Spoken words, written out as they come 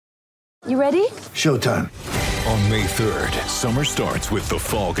You ready? Showtime. On May 3rd, summer starts with The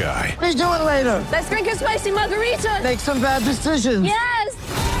Fall Guy. Let's do it later. Let's drink a spicy margarita. Make some bad decisions. Yes!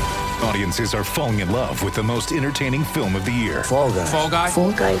 Audiences are falling in love with the most entertaining film of the year. Fall Guy. Fall Guy?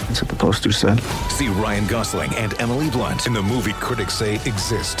 Fall Guy. That's what the poster said. See Ryan Gosling and Emily Blunt in the movie critics say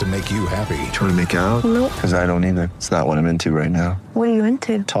exists to make you happy. Trying to make it out? Nope. Because I don't either. It's not what I'm into right now. What are you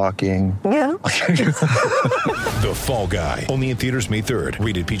into? Talking. Yeah. The Fall Guy. Only in theaters May 3rd.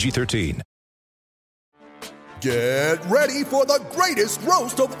 Rated PG-13. Get ready for the greatest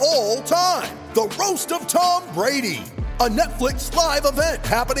roast of all time. The Roast of Tom Brady. A Netflix live event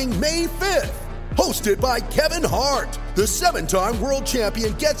happening May 5th. Hosted by Kevin Hart. The 7-time world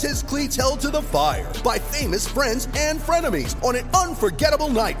champion gets his cleats held to the fire by famous friends and frenemies on an unforgettable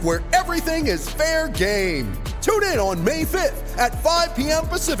night where everything is fair game. Tune in on May 5th at 5 p.m.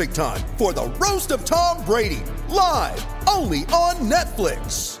 Pacific time for the Roast of Tom Brady. Live only on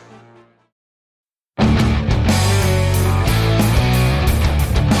Netflix.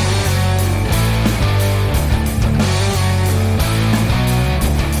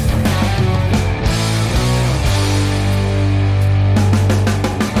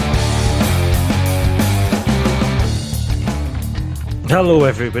 Hello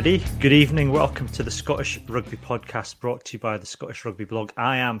everybody, good evening, welcome to the Scottish Rugby Podcast brought to you by the Scottish Rugby Blog.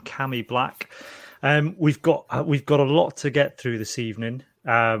 I am Cammy Black. We've got a lot to get through this evening.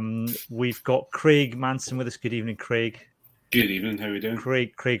 We've got Craig Manson with us. Good evening, Craig. Good evening, how are we doing?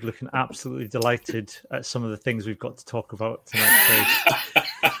 Craig looking absolutely delighted at some of the things we've got to talk about tonight, Craig.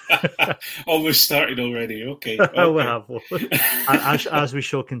 Almost started already. Okay. We have. As we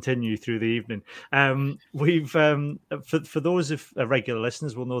shall continue through the evening. We've for those of regular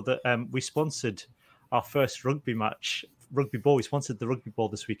listeners will know that we sponsored our first rugby match, Rugby Ball. We sponsored the Rugby Ball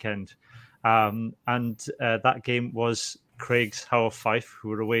this weekend, and that game was Craig's Howe of Fife, who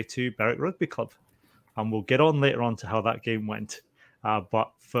were away to Berwick Rugby Club, and we'll get on later on to how that game went.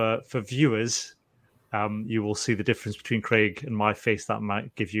 But for viewers, you will see the difference between Craig and my face. That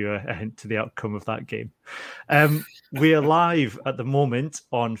might give you a hint to the outcome of that game. We are live at the moment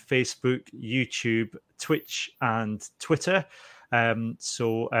on Facebook, YouTube, Twitch, and Twitter.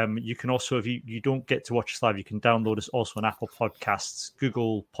 So you can also, if you don't get to watch us live, you can download us also on Apple Podcasts,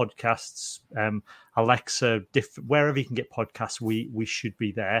 Google Podcasts, Alexa, wherever you can get podcasts, we should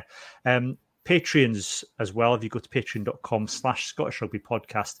be there. Patreons as well. If you go to patreon.com/Scottish Rugby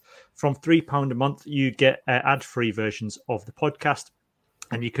Podcast, from £3 a month, you get ad-free versions of the podcast.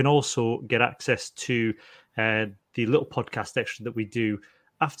 And you can also get access to the little podcast extra that we do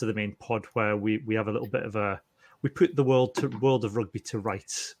after the main pod, where we have a little bit of we put the world of rugby to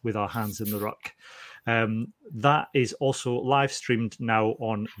rights with our hands in the ruck. That is also live streamed now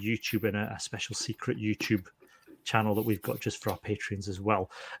on YouTube in a special secret YouTube channel that we've got just for our patrons as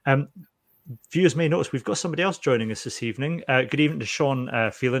well. Viewers may notice we've got somebody else joining us this evening. Good evening to Sean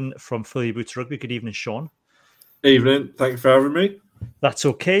Phelan from Fill Your Boots Rugby. Good evening, Sean. Evening. Thanks for having me. That's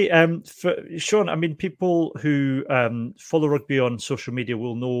okay. For Sean, I mean, people who follow rugby on social media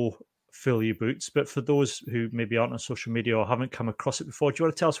will know Fill Your Boots, but for those who maybe aren't on social media or haven't come across it before, do you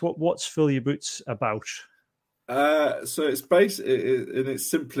want to tell us what's Fill Your Boots about? So it's based in its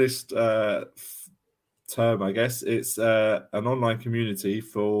simplest term, I guess. It's an online community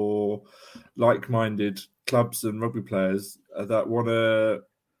for like-minded clubs and rugby players that want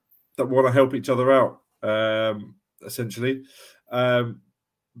to help each other out. Essentially, about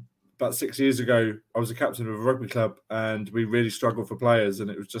 6 years ago, I was a captain of a rugby club, and we really struggled for players, and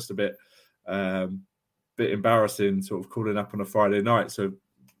it was just a bit embarrassing, sort of calling up on a Friday night. So,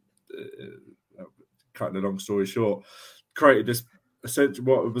 cutting a long story short, created this essentially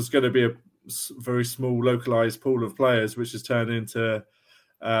what was going to be a very small localized pool of players, which has turned into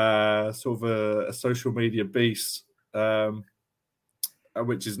sort of a social media beast,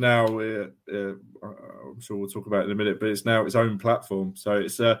 which is now I'm sure we'll talk about it in a minute, but it's now its own platform. So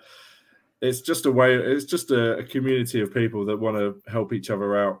it's just a community of people that want to help each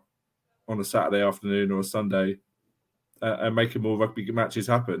other out on a Saturday afternoon or a Sunday and making more rugby matches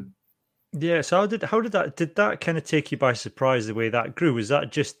happen. Yeah, so did that kind of take you by surprise, the way that grew? Was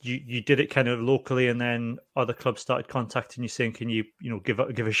that just you did it kind of locally, and then other clubs started contacting you saying, can you give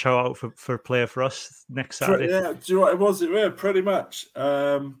a shout out for a player for us next Saturday? Yeah, do you know what it was? Yeah, pretty much.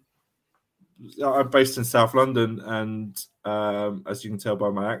 I'm based in South London, and as you can tell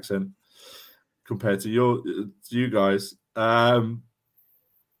by my accent compared to you guys, and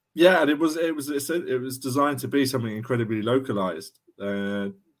it was designed to be something incredibly localized.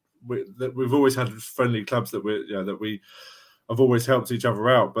 We've always had friendly clubs that we have always helped each other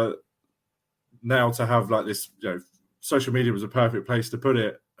out, but now to have like this, social media was a perfect place to put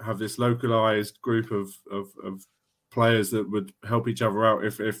it. have this localized group of players that would help each other out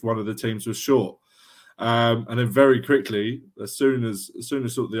if one of the teams was short. And then very quickly, as soon as sort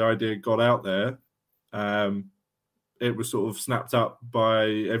of the idea got out there, it was sort of snapped up by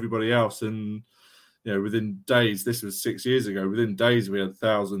everybody else. And, within days, this was 6 years ago, within days we had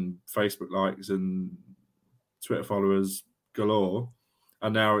 1,000 Facebook likes and Twitter followers galore.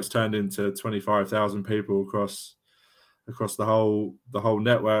 And now it's turned into 25,000 people across the whole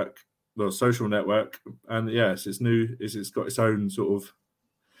network, the social network. And yes, it's new. It's got its own social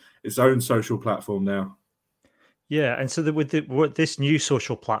platform now. Yeah, and so with this new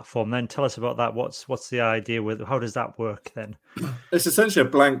social platform, then tell us about that. What's the idea with? How does that work then? It's essentially a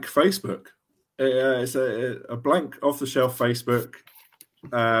blank Facebook. It's a blank off-the-shelf Facebook,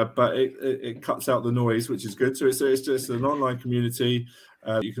 but it cuts out the noise, which is good. So it's just an online community.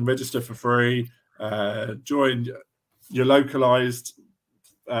 You can register for free, join your localized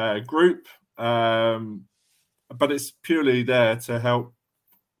group, but it's purely there to help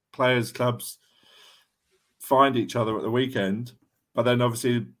players, clubs find each other at the weekend. But then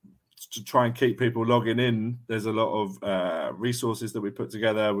obviously to try and keep people logging in, there's a lot of resources that we put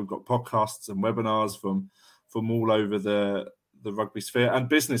together. We've got podcasts and webinars from all over the rugby sphere and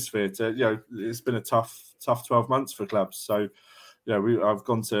business sphere. It's been a tough 12 months for clubs. So I've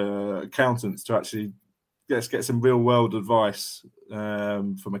gone to accountants to actually get some real world advice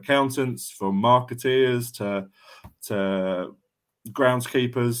from accountants, from marketeers to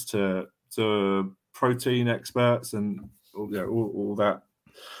groundskeepers to protein experts and all that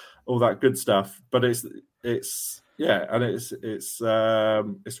good stuff. But it's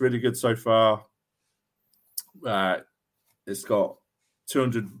really good so far. It's got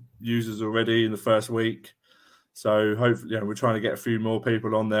 200 users already in the first week. So hopefully, we're trying to get a few more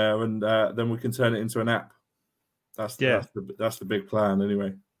people on there, and then we can turn it into an app. That's the big plan,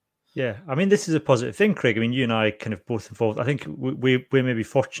 anyway. Yeah, I mean, this is a positive thing, Craig. I mean, you and I kind of both involved. I think we may be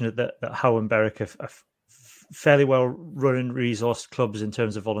fortunate that Howe and Berwick have fairly well run and resourced clubs in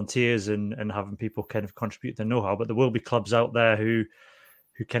terms of volunteers and having people kind of contribute their know-how. But there will be clubs out there who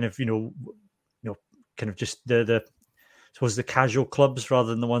kind of kind of just the casual clubs rather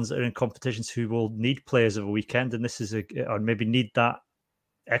than the ones that are in competitions who will need players of a weekend, and this is or maybe need that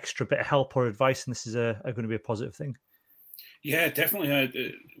extra bit of help or advice, and this is going to be a positive thing. Yeah,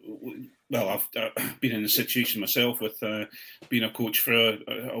 definitely. I've been in a situation myself with being a coach for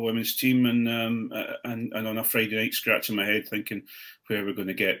a women's team, and on a Friday night, scratching my head thinking where we're going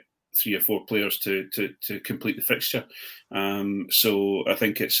to get 3 or 4 players to complete the fixture. So I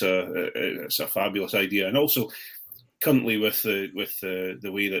think it's a fabulous idea, and also currently with the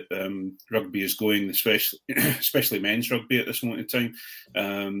way that rugby is going, especially men's rugby at this moment in time,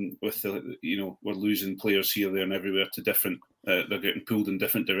 with we're losing players here, there, and everywhere to different. They're getting pulled in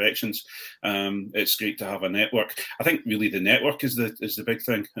different directions. It's great to have a network. I think really the network is the big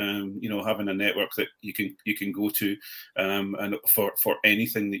thing. Having a network that you can go to, and for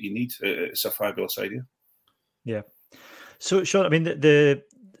anything that you need, it's a fabulous idea. Yeah. So, Sean, I mean,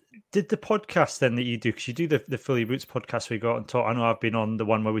 did the podcast then that you do, because you do the Fully Boots podcast we got and talk. I know I've been on the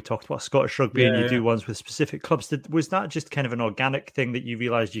one where we talked about Scottish rugby, and you do ones with specific clubs. Was that just kind of an organic thing that you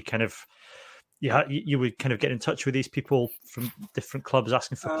realised you kind of you would kind of get in touch with these people from different clubs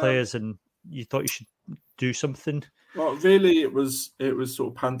asking for players, and you thought you should do something? Well, really, it was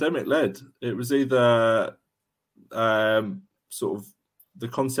sort of pandemic led. It was either sort of the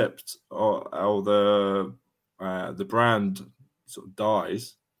concept or the brand sort of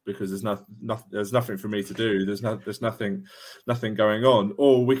dies because there's nothing for me to do. There's nothing going on,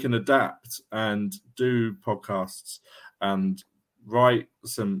 or we can adapt and do podcasts and write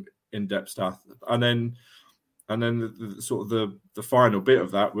some in-depth stuff, and then the final bit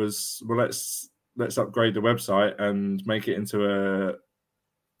of that was, well, let's upgrade the website and make it into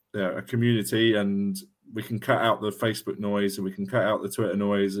a community, and we can cut out the Facebook noise and we can cut out the Twitter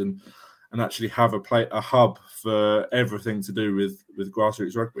noise and actually have a hub for everything to do with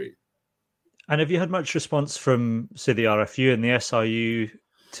grassroots rugby. And have you had much response from, say, the RFU and the SRU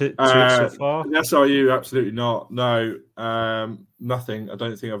to it so far? The SRU, absolutely not. No, nothing. I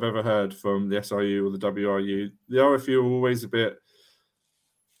don't think I've ever heard from the SRU or the WRU. The RFU are always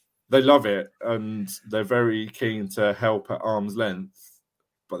they love it and they're very keen to help at arm's length,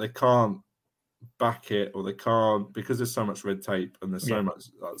 but they can't back it, or they can't, because there's so much red tape and there's so much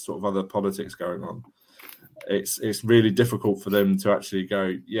sort of other politics going on. It's really difficult for them to actually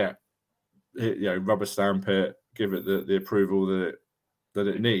go, rubber stamp it, give it the approval that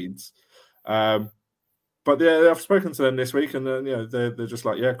it needs. But I've spoken to them this week, and they're just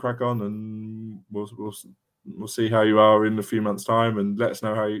like, crack on, and we'll we'll see how you are in a few months' time, and let us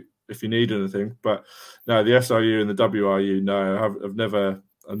know if you need anything. But no, the SRU and the WRU, no, I've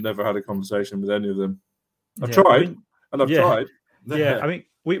never had a conversation with any of them. I've tried. Yeah, I mean,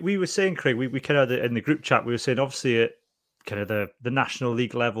 we were saying, Craig, we kind of in the group chat, we were saying obviously at kind of the National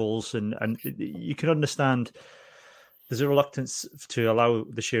League levels, and you can understand there's a reluctance to allow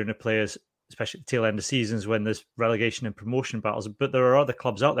the sharing of players, especially at the tail end of seasons when there's relegation and promotion battles. But there are other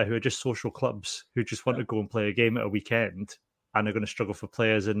clubs out there who are just social clubs who just want to go and play a game at a weekend and are going to struggle for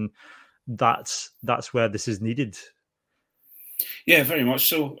players, and that's where this is needed. Yeah, very much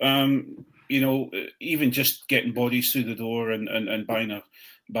so. Even just getting bodies through the door and buying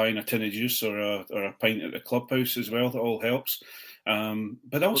a tin of juice or a pint at the clubhouse as well, that all helps.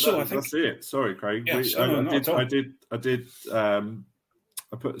 But also, I think that's it. Sorry, Craig. Yes,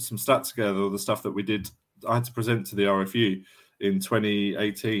 I put some stats together, all the stuff that we did. I had to present to the RFU in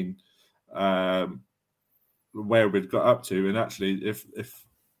 2018, where we'd got up to, and actually, if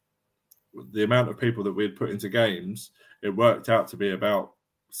the amount of people that we'd put into games, it worked out to be about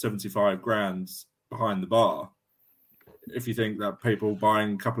 75 grand behind the bar. If you think that people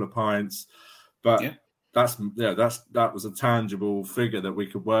buying a couple of pints, but that was a tangible figure that we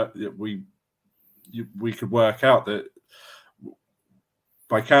could work. That we could work out that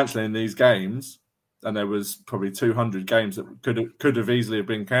by cancelling these games, and there was probably 200 games that could have easily have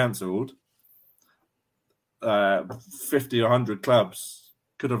been cancelled. 50 or 100 clubs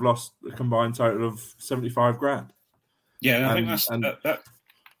could have lost a combined total of 75 grand. Yeah, I think that's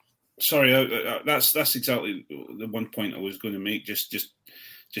that's exactly the one point I was going to make just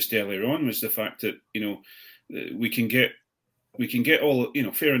earlier on, was the fact that we can get all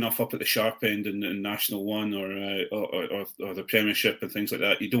fair enough up at the sharp end in National One or the Premiership and things like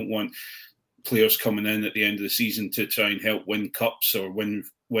that. You don't want players coming in at the end of the season to try and help win cups or win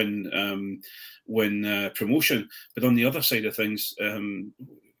promotion. But on the other side of things,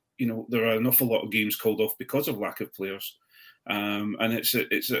 there are an awful lot of games called off because of lack of players. And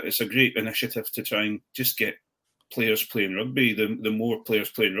it's a great initiative to try and just get players playing rugby. The more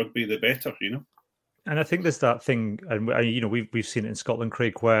players playing rugby, the better, And I think there's that thing, and we've seen it in Scotland,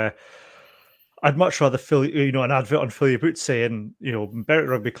 Craig, where I'd much rather fill an advert on Fill Your Boots saying Berwick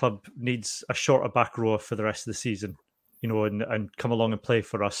Rugby Club needs a shorter back rower for the rest of the season, and come along and play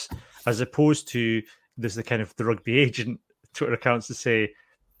for us, as opposed to there's the kind of the rugby agent Twitter accounts to say,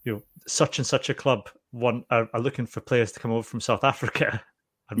 such and such a club are looking for players to come over from South Africa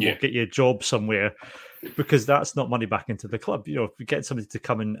and we'll get you a job somewhere, because that's not money back into the club. If you get somebody to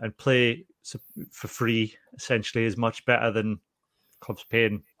come in and play for free, essentially, is much better than clubs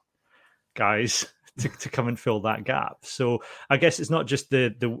paying guys to come and fill that gap. So I guess it's not just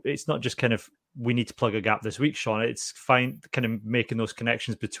it's not just kind of we need to plug a gap this week, Sean. It's fine kind of making those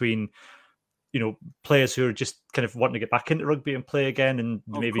connections between players who are just kind of wanting to get back into rugby and play again, and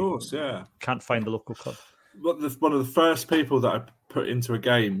maybe can't find the local club. One of the first people that I put into a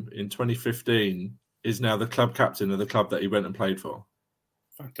game in 2015 is now the club captain of the club that he went and played for.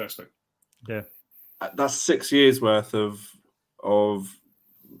 Fantastic. Yeah. That's 6 years worth of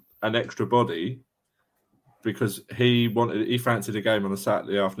an extra body, because he fancied a game on a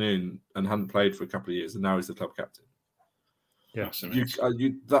Saturday afternoon and hadn't played for a couple of years, and now he's the club captain. Yeah,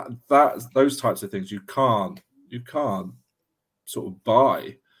 those types of things you can't sort of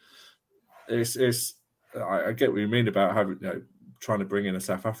buy. I get what you mean about having trying to bring in a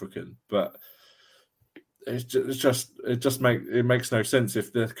South African, but it makes no sense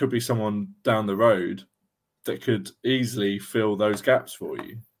if there could be someone down the road that could easily fill those gaps for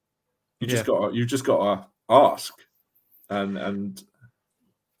you. You just got to ask, and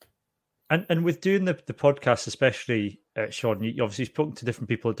with doing the podcast, especially Sean, you obviously spoken to different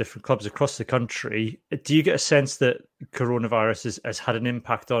people at different clubs across the country. Do you get a sense that coronavirus has had an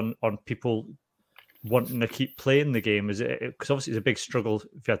impact on people wanting to keep playing the game? Is it, because obviously it's a big struggle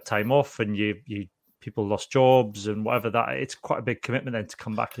if you had time off and you people lost jobs and whatever, that it's quite a big commitment then to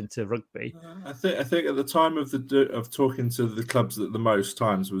come back into rugby. I think at the time of talking to the clubs that the most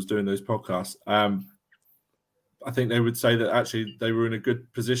times was doing those podcasts, I think they would say that actually they were in a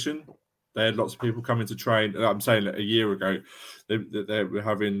good position. They had lots of people coming to train. I'm saying that a year ago, they were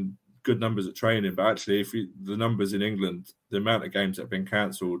having good numbers at training. But actually, the numbers in England, the amount of games that have been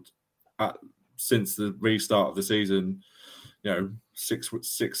cancelled since the restart of the season,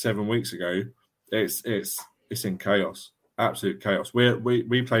 6-7 weeks ago, it's in chaos, absolute chaos.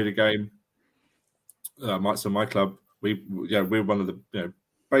 We played a game. So my club, we're one of the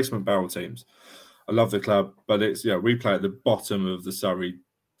basement barrel teams. I love the club, but we play at the bottom of the Surrey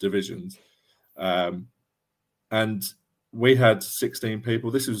divisions, and we had 16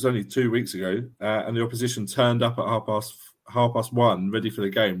 people. This was only 2 weeks ago, and the opposition turned up at 1:30, ready for the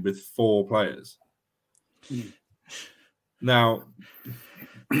game with 4 players. Now,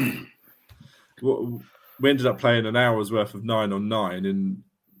 we ended up playing an hour's worth of 9-on-9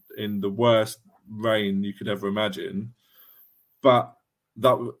 in the worst rain you could ever imagine. But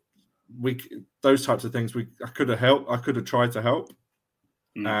those types of things, I could have helped. I could have tried to help,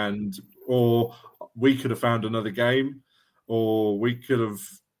 or we could have found another game, or we could have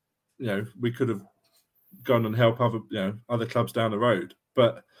gone and help other clubs down the road.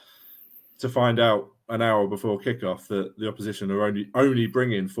 But to find out an hour before kickoff that the opposition are only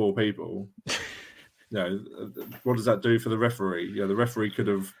bringing 4 people, what does that do for the referee? The referee could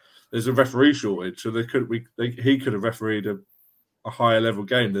have. There's a referee shortage, so he could have refereed a higher level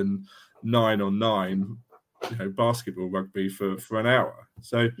game than 9-on-9, basketball, rugby for an hour.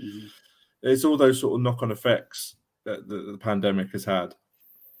 So it's all those sort of knock-on effects that the pandemic has had.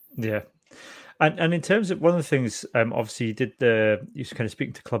 Yeah. And in terms of one of the things, obviously you were kind of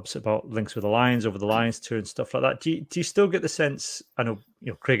speaking to clubs about links with the Lions, over the Lions tour and stuff like that. Do you still get the sense? I know,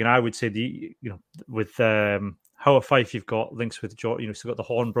 Craig and I would say with Howard Fife, you've got links with George. Still got the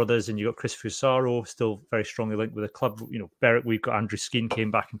Horn brothers, and you've got Chris Fusaro, still very strongly linked with the club. Berwick, we've got Andrew Skeen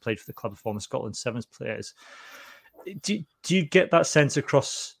came back and played for the club, former Scotland Sevens players. Do you get that sense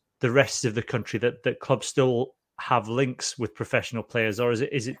across the rest of the country that clubs still have links with professional players, or is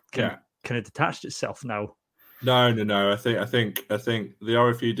it kind of detached itself now? No. I think the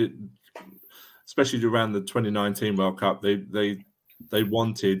RFU did, especially around the 2019 World Cup. They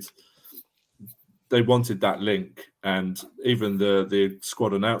wanted that link, and even the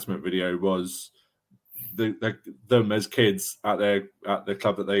squad announcement video was them as kids at the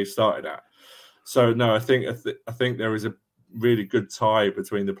club that they started at. So no, I think there is a really good tie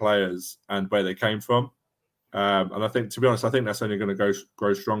between the players and where they came from, and I think, to be honest, that's only going to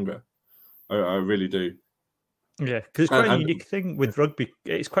grow stronger. I really do. Yeah, because it's quite a unique thing with rugby.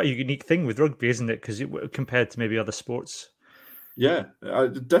 It's quite a unique thing with rugby, isn't it? Because compared to maybe other sports. Yeah,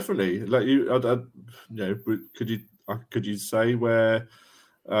 definitely. Like could you say where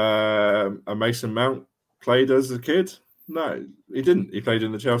a Mason Mount played as a kid? No, he didn't. He played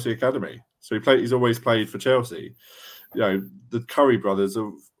in the Chelsea academy, so he's always played for Chelsea. The Curry brothers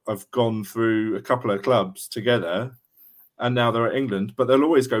have gone through a couple of clubs together, and now they're at England. But they'll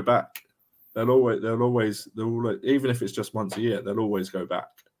always go back. They'll always, even if it's just once a year, they'll always go back.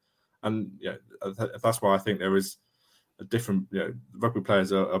 And that's why I think there is a different. Rugby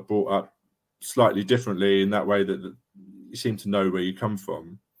players are brought up slightly differently in that way that you seem to know where you come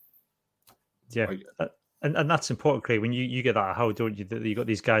from. Yeah, and that's important, Craig. When you get that, how don't you? That you got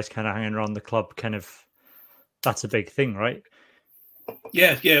these guys kind of hanging around the club, kind of. That's a big thing, right?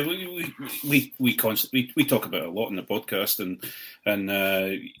 Yeah. We constantly we talk about it a lot in the podcast, and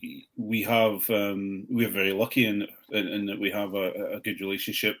we're very lucky in that we have a good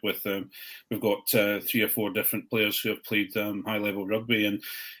relationship with. We've got 3 or 4 different players who have played high level rugby, and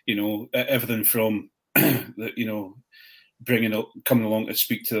everything from coming along to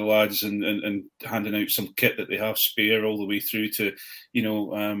speak to the lads and handing out some kit that they have spare, all the way through to I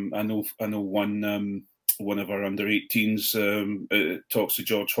know one of our under 18s talks to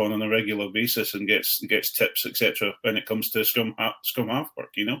George Horn on a regular basis and gets tips, etc. when it comes to scrum half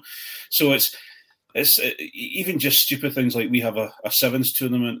work. So it's even just stupid things like we have a sevens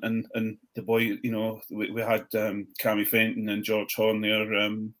tournament, and the boy, we had Cammy Fenton and George Horn there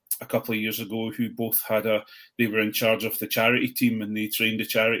a couple of years ago, who both they were in charge of the charity team, and they trained the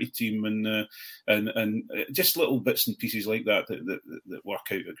charity team, and just little bits and pieces like that work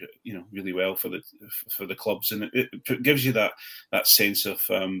out, really well for the clubs, and it gives you that sense of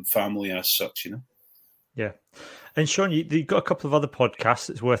family as such, Yeah. And Sean, you've got a couple of other podcasts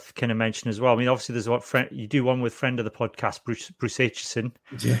that's worth kind of mentioning as well. I mean, obviously there's you do one with friend of the podcast, Bruce Aitchison.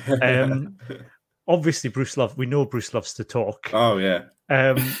 Yeah. Obviously we know Bruce loves to talk. Oh yeah.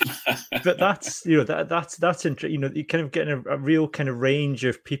 But that's that's interesting. You're kind of getting a real kind of range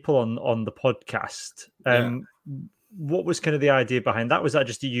of people on the podcast. What was kind of the idea behind that? Was that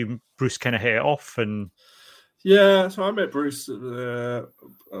just you, Bruce, kind of hit it off? And yeah, so I met Bruce a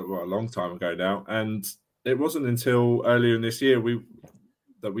long time ago now, and it wasn't until earlier in this year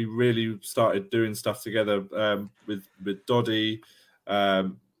that we really started doing stuff together with Doddy.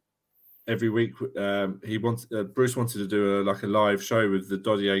 Every week, Bruce wanted to do a live show with the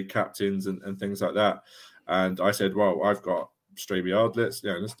Doddy A captains and things like that, and I said, "Well, I've got StreamYard. Let's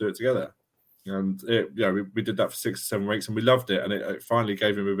do it together." And we did that for 6 or 7 weeks, and we loved it. And it finally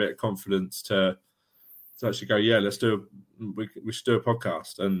gave him a bit of confidence to actually go, "Yeah, we should do a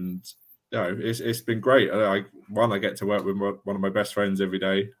podcast." And it's been great. I get to work with one of my best friends every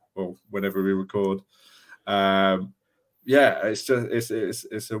day, or whenever we record. It's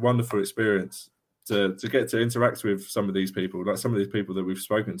a wonderful experience to get to interact with some of these people, like some of these people that we've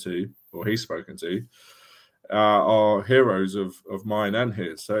spoken to, or he's spoken to, are heroes of mine and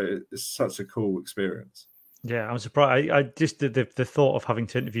his. So it's such a cool experience. Yeah, I'm surprised. I just the thought of having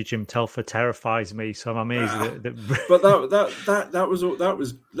to interview Jim Telfer terrifies me. So I'm amazed But that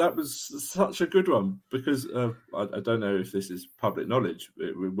was such a good one, because I don't know if this is public knowledge.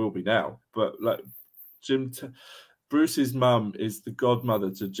 It will be now. But like Bruce's mum is the godmother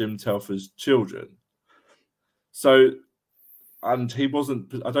to Jim Telfer's children. So, and he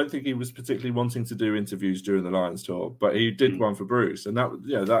wasn't. I don't think he was particularly wanting to do interviews during the Lions tour, but he did one for Bruce, and that was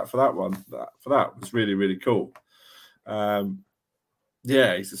really, really cool.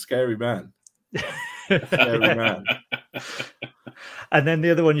 He's a scary man. Scary man. And then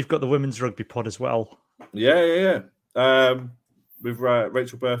the other one, you've got the women's rugby pod as well. Yeah. With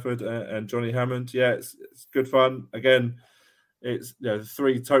Rachel Burford and Johnny Hammond. Yeah, it's good fun. Again, it's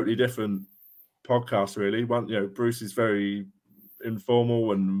 3 totally different podcasts, really. One, Bruce is very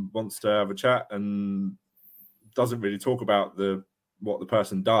informal and wants to have a chat and doesn't really talk about what the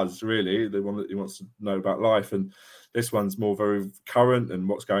person does, really. The one that he wants to know about life. And this one's more very current and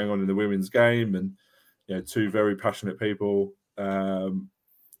what's going on in the women's game. And 2 very passionate people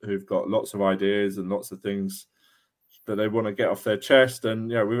who've got lots of ideas and lots of things that they want to get off their chest. And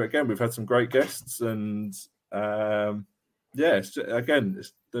we've had some great guests, and it's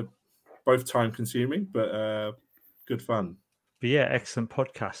both time consuming, but good fun. But yeah, excellent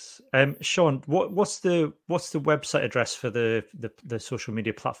podcasts. Sean, what's the website address for the social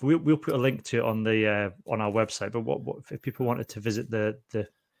media platform? We'll put a link to it on our website. But what if people wanted to visit the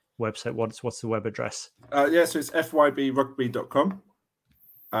website? What's the web address? So it's fybrugby.com.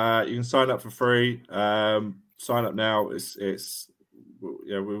 You can sign up for free. Sign up now. We've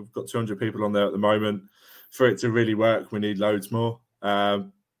got 200 people on there at the moment. For it to really work, we need loads more.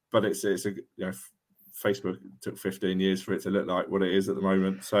 But it's Facebook took 15 years for it to look like what it is at the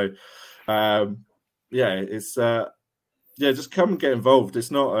moment. So just come and get involved.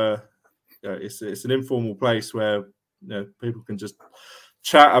 It's not it's an informal place where people can just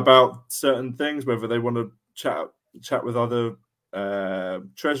chat about certain things, whether they want to chat with other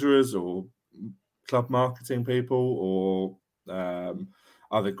treasurers or club marketing people or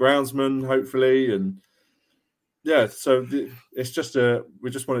other groundsmen, hopefully. And so it's just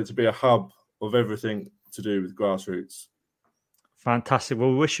we just want it to be a hub of everything to do with grassroots. Fantastic. Well,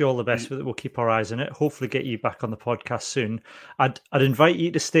 we wish you all the best with it. We'll keep our eyes on it. Hopefully get you back on the podcast soon. I'd invite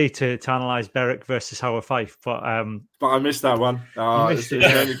you to stay to analyse Berwick versus Howard Fife, but I missed that one. It's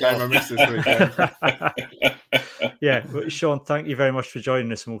the only game I missed this weekend. Yeah, but Sean, thank you very much for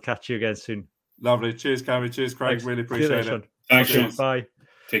joining us, and we'll catch you again soon. Lovely. Cheers, Cammy. Cheers, Craig. Thanks. Really appreciate it. Thanks, Sean. Bye.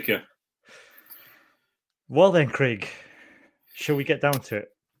 Take care. Well then, Craig, shall we get down to it?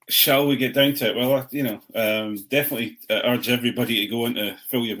 Shall we get down to it? Well, definitely urge everybody to go in to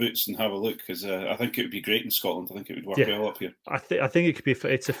fill your boots and have a look, because I think it would be great in Scotland. I think it would work well up here. I think it could be.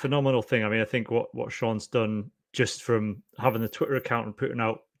 It's a phenomenal thing. I mean, I think what Sean's done, just from having the Twitter account and putting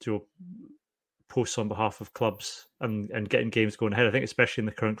out posts on behalf of clubs and getting games going ahead. I think especially in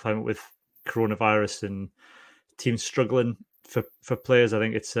the current climate with coronavirus and teams struggling for players, I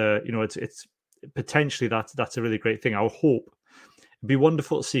think it's it's potentially that's a really great thing. I would hope. It'd be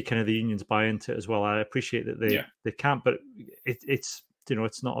wonderful to see kind of the unions buy into it as well. I appreciate that they can't, but it's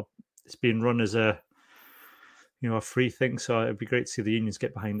not it's being run as a free thing. So it'd be great to see the unions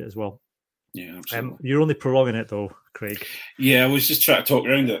get behind it as well. Yeah, absolutely. You're only prolonging it though, Craig. Yeah, I was just trying to talk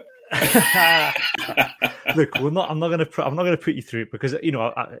around it. Look, I'm not going to put you through it, because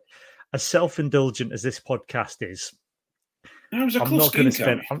as self-indulgent as this podcast is, I'm not going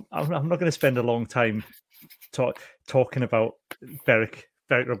to spend a long time talking about Berwick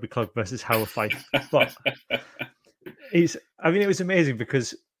Rugby Club versus Howard Fife. But it was amazing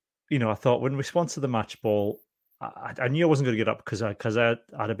because I thought when we sponsored the match ball, I knew I wasn't going to get up because I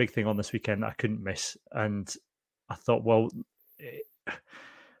had a big thing on this weekend that I couldn't miss, and I thought, well,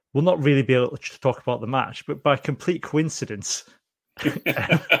 we'll not really be able to talk about the match, but by complete coincidence,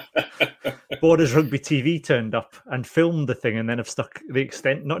 Borders Rugby TV turned up and filmed the thing, and then have stuck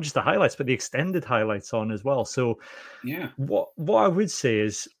not just the highlights, but the extended highlights on as well. So, yeah, what I would say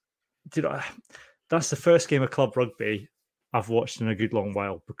is, that's the first game of club rugby I've watched in a good long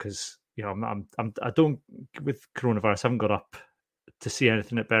while, because I don't, with coronavirus, I haven't got up to see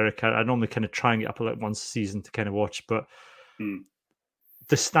anything at Berwick. I normally kind of try and get up like once a season to kind of watch, but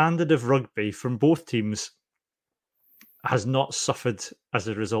the standard of rugby from both teams has not suffered as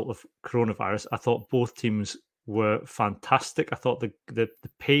a result of coronavirus. I thought both teams were fantastic. I thought the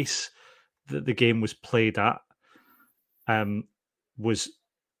pace that the game was played at was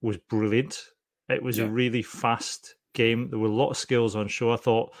brilliant. It was a really fast game. There were a lot of skills on show. I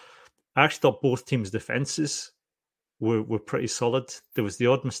actually thought both teams' defenses were pretty solid. There was the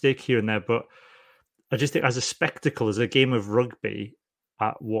odd mistake here and there, but I just think as a spectacle, as a game of rugby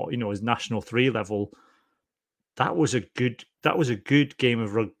at what is National 3 level, that was a good game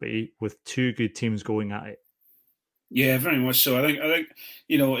of rugby with two good teams going at it. Yeah, very much so. I think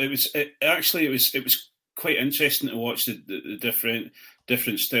it was quite interesting to watch the different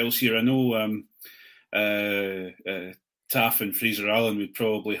styles here. I know Taff and Fraser Allen would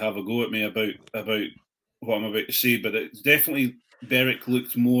probably have a go at me about what I'm about to say, but it's definitely Berwick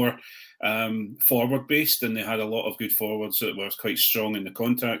looked more forward based, and they had a lot of good forwards that were quite strong in the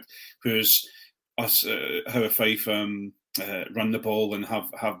contact. Whereas us, Howe of Fife, run the ball and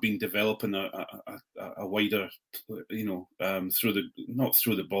have been developing a wider, through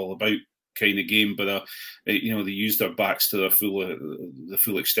the ball about kind of game, but they used their backs to the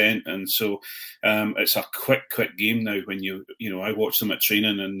full extent, and so it's a quick game now. When I watch them at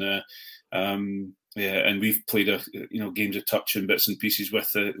training, and we've played games of touch and bits and pieces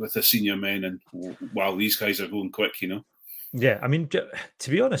with the senior men, and wow, these guys are going quick, Yeah, I mean, to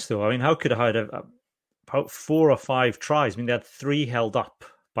be honest though, how could I had about 4 or 5 tries? I mean, they had 3 held up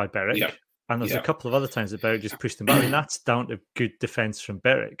by Berwick, and there's a couple of other times that Berwick just pushed them back. I mean, that's down to good defence from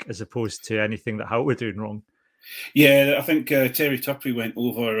Berwick as opposed to anything that Howe were doing wrong. Yeah, I think Terry Tuppy went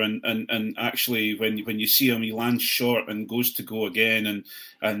over, and actually when you see him, he lands short and goes to go again,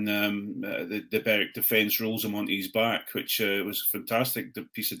 and the Berwick defence rolls him onto his back, which was a fantastic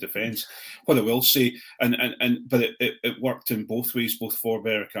piece of defence. What I will say, but it worked in both ways, both for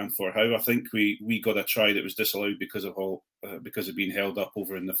Berwick and for Howe. I think we got a try that was disallowed because of being held up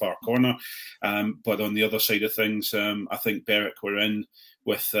over in the far corner, but on the other side of things, I think Berwick were in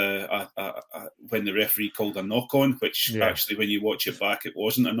with when the referee called a knock-on, which actually, when you watch it back, it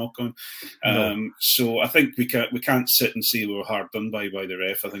wasn't a knock-on. So I think we can't sit and say we were hard done by the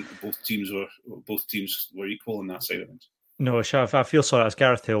ref. I think both teams were equal on that side of things. No, I feel sorry as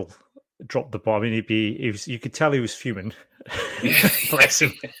Gareth Hill dropped the ball. I mean, you could tell he was fuming. Bless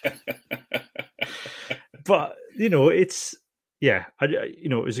him. But it was.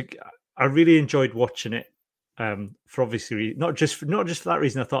 I really enjoyed watching it. For obviously not just for that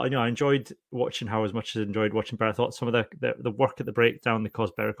reason. I thought I enjoyed watching Howe as much as I enjoyed watching Berwick. I thought some of the work at the breakdown, they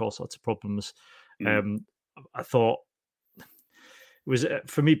caused Berwick all sorts of problems. I thought it was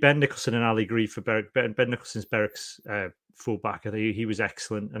for me Ben Nicholson and Ali Grieve for Berwick. Ben Nicholson's Berwick's fullback. I think he was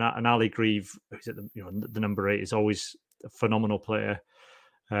excellent, and Ali Grieve, who's at the number 8, is always a phenomenal player.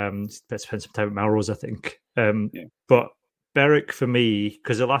 Spent some time at Melrose, I think. But Berwick for me,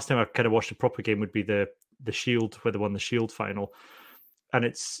 because the last time I kind of watched a proper game would be the Shield, where they won the Shield final, and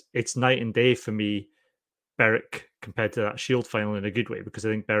it's night and day for me, Berwick compared to that Shield final in a good way, because I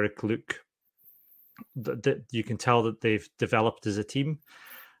think Berwick you can tell that they've developed as a team,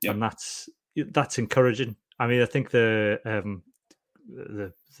 and that's encouraging. I mean, I think the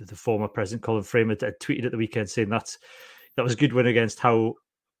former president Colin Framer tweeted at the weekend saying that was a good win against Howe,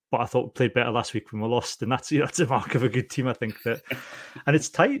 but I thought we played better last week when we lost, and that's a mark of a good team. I think that, and it's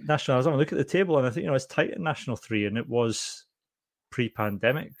tight. National. I was having a look at the table, and I think it's tight in National 3, and it was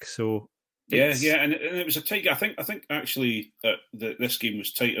pre-pandemic. So and it was a tight. I think actually that this game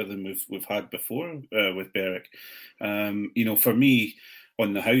was tighter than we've had before with Berwick. For me,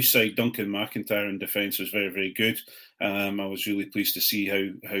 on the House side, Duncan McIntyre in defence was very, very good. I was really pleased to see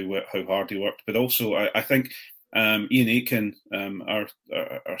how hard he worked, but also I think. Ian Aitken, our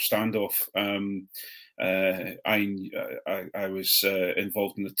standoff. I was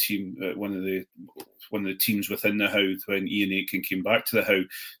involved in the team, one of the teams within the Howe when Ian Aitken came back to the Howe,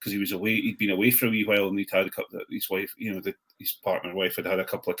 because he was away. He'd been away for a wee while, and he'd had his wife, his partner wife had a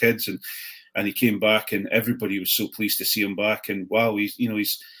couple of kids, and he came back, and everybody was so pleased to see him back. And wow, he's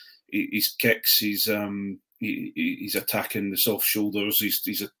kicks, he's attacking the soft shoulders. He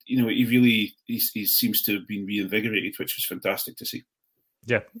seems to have been reinvigorated, which was fantastic to see.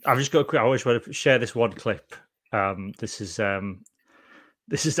 Yeah, I've just got a quick. I always want to share this one clip. This is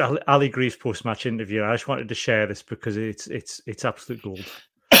Ali Grieve's post-match interview. I just wanted to share this because it's absolute gold.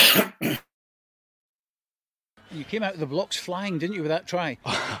 You came out of the blocks flying, didn't you, with that try?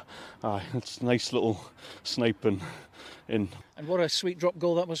 It's a nice little sniping in. And what a sweet drop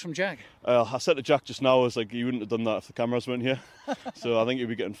goal that was from Jack. I said to Jack just now, I was like, you wouldn't have done that if the cameras weren't here. So I think you'll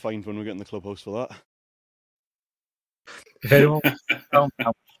be getting fined when we get in the clubhouse for that. If anyone wants to know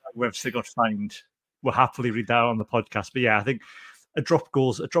how website got fined we'll happily read that on the podcast. But yeah, I think a drop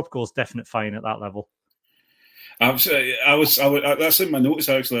goal's definite fine at that level. That's in my notes.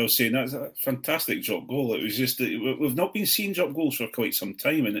 Actually, I was saying that's a fantastic drop goal. It was just that we've not been seeing drop goals for quite some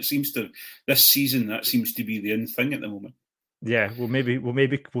time, and it seems to this season that seems to be the in thing at the moment. Yeah, we'll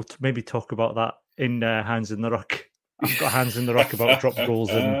maybe talk about that in Hands in the Ruck. I've got Hands in the Ruck about drop goals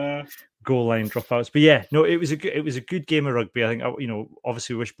and goal line dropouts. But yeah, no, it was a good game of rugby. I think, you know,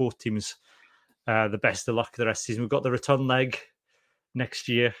 obviously we wish both teams the best of luck the rest of the season. We've got the return leg next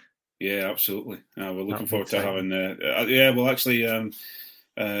year. Yeah, absolutely. We're looking forward to having. Well, actually,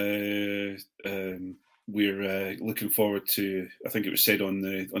 we're looking forward to. I think it was said on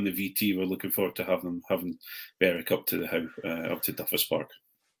the VT. We're looking forward to having Berwick up to the house, up to Duffus Park.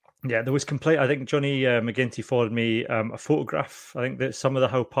 Yeah, there was complaint. I think Johnny McGinty forwarded me a photograph. I think that some of the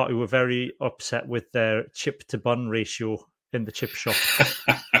Howe party were very upset with their chip to bun ratio in the chip shop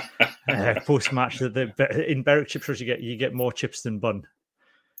post match. That in Berwick chip shops you get more chips than bun.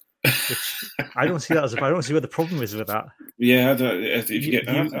 Which I don't see that I don't see what the problem is with that. Yeah, if you get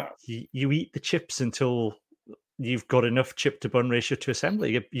that, you eat the chips until you've got enough chip to bun ratio to assemble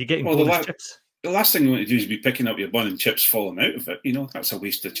it. You're getting bonus chips. The last thing you want to do is be picking up your bun and chips falling out of it. You know, that's a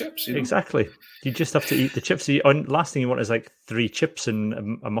waste of chips. You know? Exactly. You just have to eat the chips. Last thing you want is like 3 chips and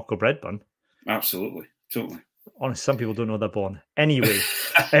a muckle bread bun. Absolutely. Totally. Honestly, some people don't know they're born. Anyway,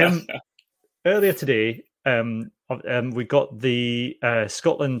 earlier today, we got the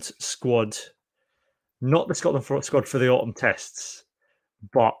Scotland squad, not the Scotland squad for the autumn tests,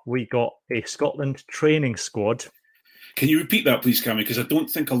 but we got a Scotland training squad. Can you repeat that, please, Cammy? Because I don't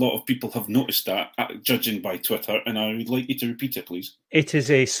think a lot of people have noticed that, judging by Twitter, and I would like you to repeat it, please. It is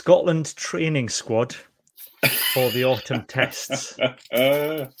a Scotland training squad for the autumn tests.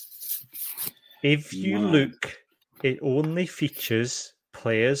 If you look, it only features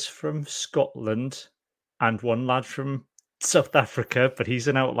players from Scotland and one lad from South Africa, but he's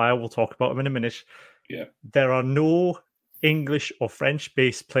an outlier. We'll talk about him in a minute. Yeah. There are no English or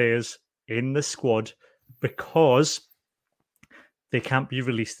French-based players in the squad because they can't be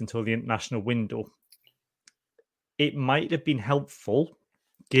released until the international window. It might have been helpful,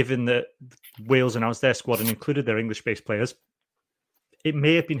 given that Wales announced their squad and included their English-based players. It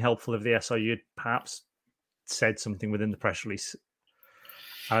may have been helpful if the SRU had perhaps said something within the press release.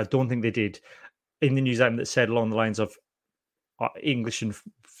 I don't think they did. In the news item that said along the lines of English and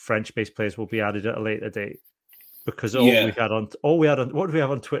French-based players will be added at a later date, because what do we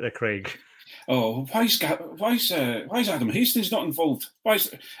have on Twitter, Craig? Oh, why is Adam Hastings not involved?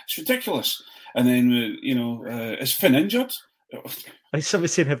 It's ridiculous. And then is Finn injured? Somebody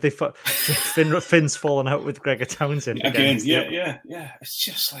saying Finn's fallen out with Gregor Townsend again. Yeah. It's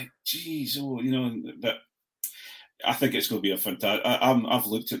just like, geez, that. I think it's going to be a fantastic. I've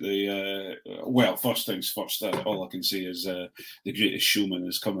looked at the first things first. All I can say is the Greatest Showman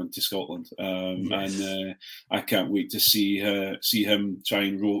is coming to Scotland, and I can't wait to see him try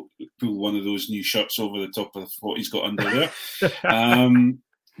and pull one of those new shirts over the top of what he's got under there.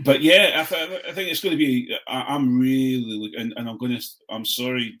 But yeah, I think it's going to be. I'm really looking, and I'm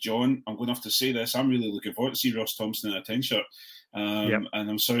sorry, John. I'm going to have to say this. I'm really looking forward to see Ross Thompson in a 10 shirt. And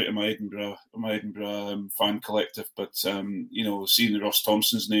I'm sorry to my Edinburgh fan collective, but seeing the Ross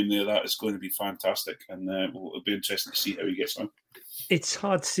Thompson's name there, that is going to be fantastic, and it'll be interesting to see how he gets on. It's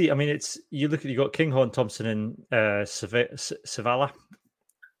hard to see. I mean, you got Kinghorn, Thompson, and Savala.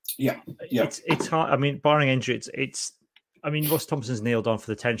 Yeah. It's hard. I mean, barring injury, it's. I mean, Ross Thompson's nailed on for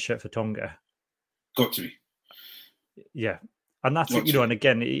the 10 shirt for Tonga. Got to be. Yeah, and that's and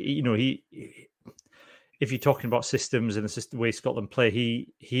again, he. If you're talking about systems and the way Scotland play,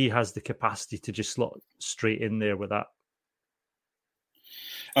 he has the capacity to just slot straight in there with that.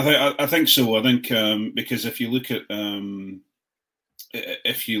 I think so. I think because if you look at the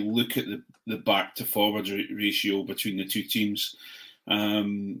back to forward ratio between the two teams,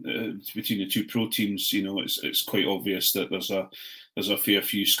 between the two pro teams, it's quite obvious that there's a fair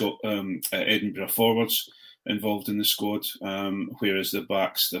few Edinburgh forwards involved in the squad, whereas the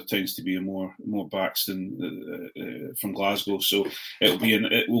backs, there tends to be more backs than from Glasgow, so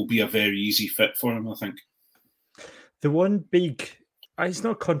it will be a very easy fit for him, I think. The one big, it's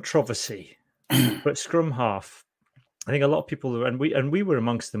not controversy, but scrum half. I think a lot of people, and we were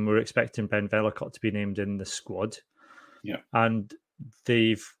amongst them, were expecting Ben Vellacott to be named in the squad. Yeah, and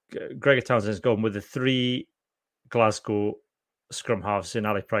Gregor Townsend's gone with the 3 Glasgow scrum halves in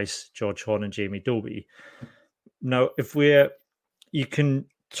Ali Price, George Horn, and Jamie Dobie. Now, you can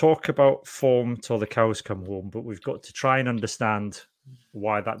talk about form till the cows come home, but we've got to try and understand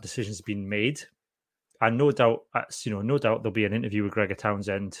why that decision's been made. And no doubt there'll be an interview with Gregor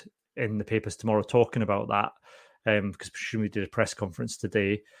Townsend in the papers tomorrow talking about that, because presumably did a press conference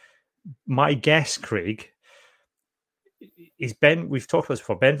today. My guess, Craig, is Ben. We've talked about this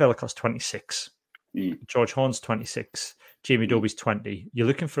before. Ben Vellacott's 26. George Horn's 26. Jamie Dobie's 20. You're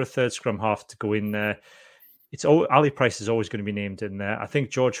looking for a third scrum half to go in there. Ali Price is always going to be named in there. I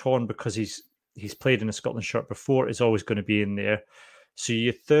think George Horn, because he's played in a Scotland shirt before, is always going to be in there. So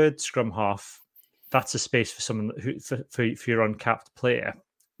your third scrum half, that's a space for someone for your uncapped player.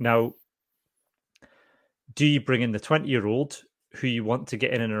 Now, do you bring in the 20-year-old who you want to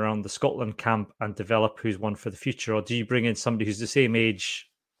get in and around the Scotland camp and develop, who's one for the future, or do you bring in somebody who's the same age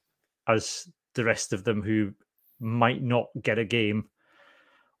as the rest of them who might not get a game,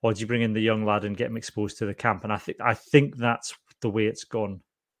 or do you bring in the young lad and get him exposed to the camp? And I think that's the way it's gone.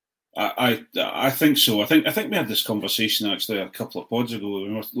 I think so. I think we had this conversation actually a couple of pods ago.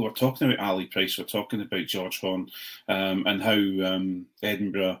 We were talking about Ali Price. We're talking about George Horn, and how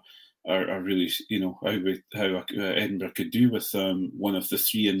Edinburgh are really, how Edinburgh could do with one of the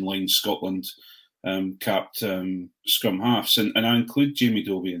three in line Scotland capped scrum halves, and I include Jamie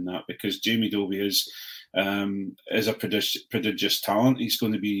Dobie in that because Jamie Dobie is a prodigious talent. He's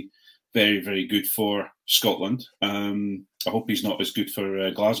going to be very, very good for Scotland. I hope he's not as good for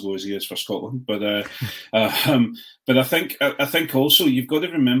Glasgow as he is for Scotland. But I think also you've got to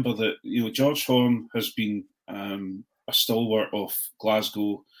remember that George Horn has been a stalwart of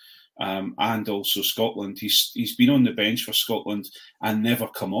Glasgow and also Scotland. He's been on the bench for Scotland and never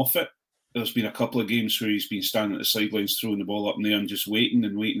come off it. There's been a couple of games where he's been standing at the sidelines throwing the ball up in the air and just waiting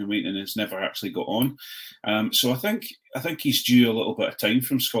and it's never actually got on. So I think he's due a little bit of time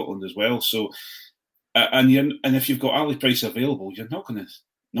from Scotland as well. So and if you've got Ali Price available, you're not going to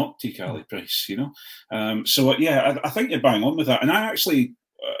not take Ali Price, So I think you're bang on with that. And I actually,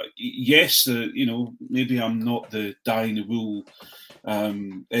 yes, maybe I'm not the die-in-the-wool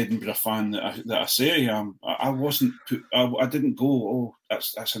Edinburgh fan that I say I am. I wasn't. I didn't go. Oh,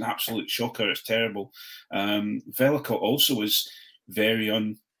 that's an absolute shocker. It's terrible. Vellacott also is very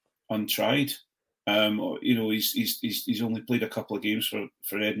untried. He's only played a couple of games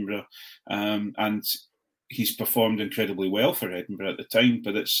for Edinburgh, and he's performed incredibly well for Edinburgh at the time.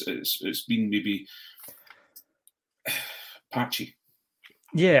 But it's been maybe patchy.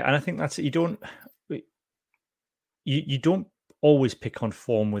 Yeah, and I think that's it. You don't always pick on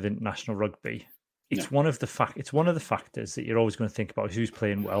form with international rugby. It's one of the factors that you're always going to think about, who's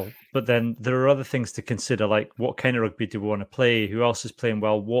playing well. But then there are other things to consider, like what kind of rugby do we want to play? Who else is playing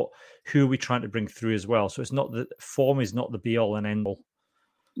well? Who are we trying to bring through as well? So it's not that form is not the be all and end all.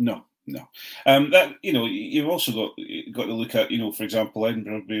 No. That you've also got to look at, for example,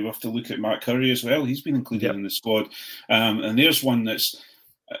 Edinburgh. We have to look at Mark Curry as well. He's been included in the squad, and there's one that's.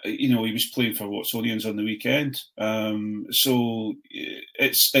 He was playing for Watsonians on the weekend. So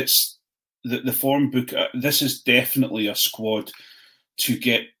it's the form book. This is definitely a squad to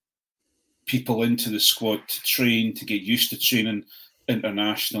get people into the squad to train, to get used to training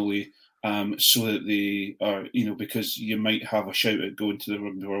internationally, so that they are, because you might have a shout at going to the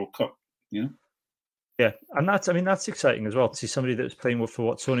Rugby World Cup, Yeah, and that's exciting as well to see somebody that was playing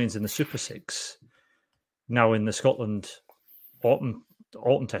for Watsonians in the Super Six now in the Scotland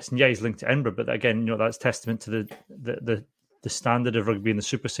autumn test. And yeah, he's linked to Edinburgh, but again, that's testament to the standard of rugby in the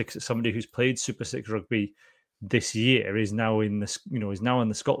Super Six. That somebody who's played Super Six rugby this year is now in the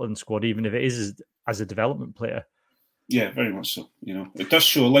Scotland squad, even if it is as a development player. Yeah, very much so. It does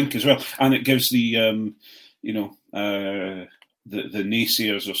show a link as well, and it gives the the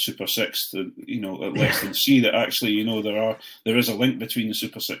naysayers of Super Six to it lets them see that actually there is a link between the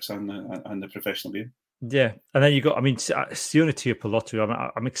Super Six and the professional game. Yeah, and then you got, Sione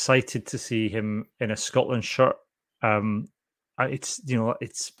Tuipulotu. I'm excited to see him in a Scotland shirt.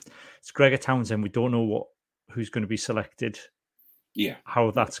 It's Gregor Townsend. We don't know who's going to be selected. Yeah, how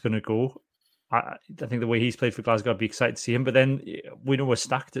that's going to go. I think the way he's played for Glasgow, I'd be excited to see him. But then we know we're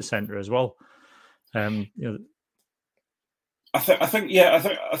stacked at centre as well. I think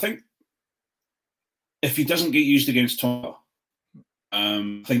if he doesn't get used against Tonga,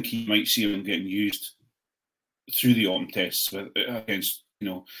 I think he might see him getting used through the autumn tests against.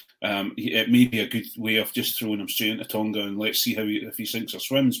 It may be a good way of just throwing him straight into Tonga and let's see if he sinks or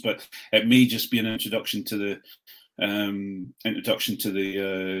swims. But it may just be an introduction to the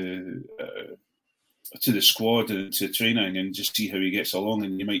squad and to training and just see how he gets along.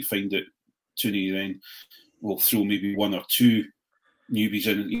 And you might find that Tooney then will throw maybe one or two newbies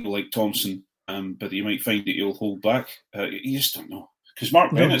in, like Thompson, but you might find that he'll hold back. You just don't know because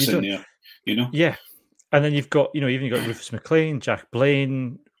Mark Bennett's in there. Yeah. And then you've got, you've got Rufus McLean, Jack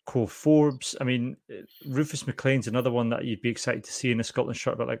Blaine, Cole Forbes. I mean, Rufus McLean's another one that you'd be excited to see in a Scotland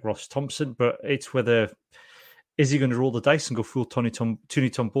shirt, but like Ross Thompson. But it's whether is he going to roll the dice and go full Tony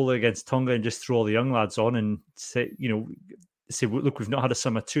Tombola against Tonga and just throw all the young lads on and say, look, we've not had a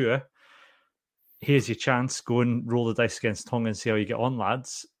summer tour. Here's your chance. Go and roll the dice against Tonga and see how you get on,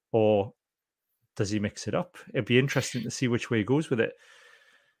 lads. Or does he mix it up? It'd be interesting to see which way he goes with it.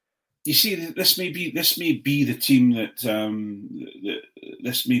 You see, this may be the team that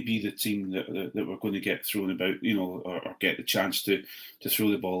we're going to get thrown about, or get the chance to throw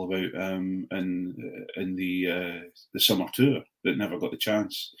the ball about in the summer tour that never got the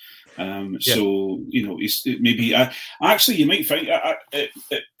chance. So he's maybe actually you might find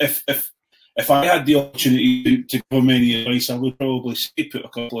if I had the opportunity to give him any advice, I would probably say put a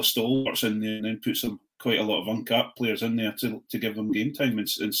couple of stalwarts in there and then put quite a lot of uncapped players in there to give them game time and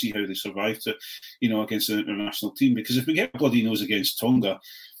see how they survive against an international team. Because if we get bloody nose against Tonga,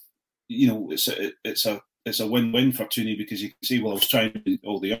 it's a win-win for Tooney, because you can say, well, I was trying to do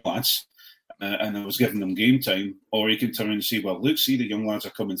all the young lads and I was giving them game time, or you can turn around and say, well, look, see, the young lads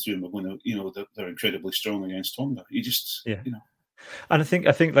are coming through and we're going to, they're incredibly strong against Tonga. And I think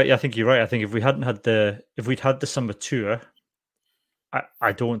you're right. I think if we'd had the summer tour,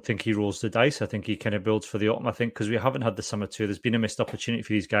 I don't think he rolls the dice. I think he kind of builds for the autumn. I think because we haven't had the summer tour, there's been a missed opportunity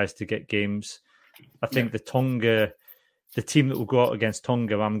for these guys to get games. I think the team that will go out against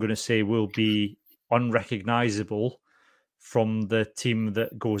Tonga, I'm going to say, will be unrecognisable from the team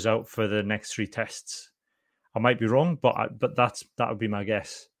that goes out for the next 3 tests. I might be wrong, but that would be my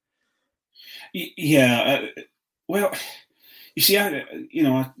guess. Yeah. Well, you see, I'm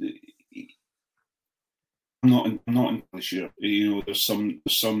not entirely sure. There's some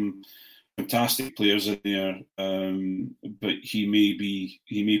fantastic players in there, but he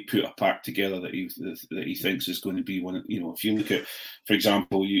may put a pack together that he thinks is going to be one. If you look at, for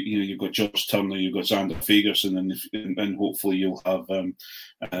example, you've got George Turner, you've got Xander Fagerson, and hopefully you'll have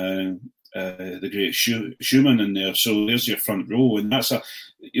the great Schumann in there. So there's your front row, and that's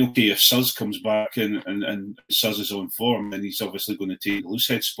if Suz comes back and Suz is on form, then he's obviously going to take the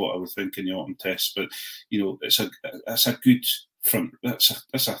loosehead spot, I would think, in the autumn test. But it's a good front.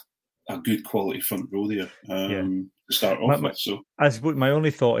 That's a good quality front row there to start off with. So my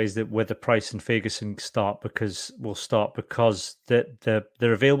only thought is that whether Price and Fagerson will start because they're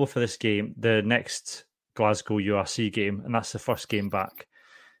available for this game, the next Glasgow URC game, and that's the first game back.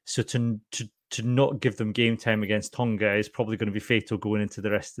 So to not give them game time against Tonga is probably going to be fatal going into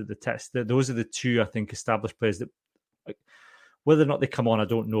the rest of the test. Those are the two, I think, established players that, whether or not they come on, I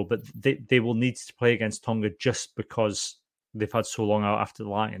don't know, but they will need to play against Tonga just because they've had so long out after the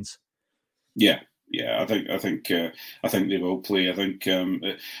Lions. Yeah, I think they will play. I think,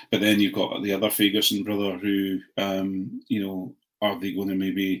 but then you've got the other Fagerson brother who, are they going to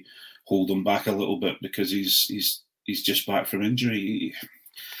maybe hold him back a little bit because he's just back from injury?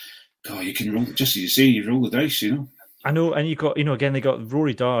 God, you can roll, just as you say, you roll the dice, I know, and you got, again, they got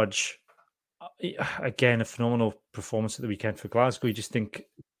Rory Darge. Again, a phenomenal performance at the weekend for Glasgow. You just think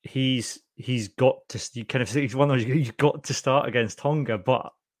he's got to. You kind of think he's one of those you've got to start against Tonga,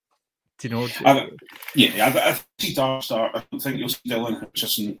 but I see Darge start. I don't think you'll see Dylan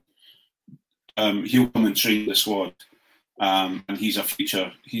Hutchison. He'll come and train the squad, and he's a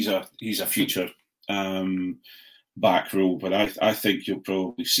future. He's a future back row. But I think you'll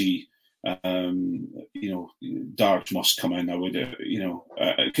probably see. Darge must come in. I would,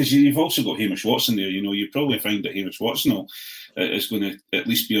 because you've also got Hamish Watson there. You probably find that Hamish Watson is going to at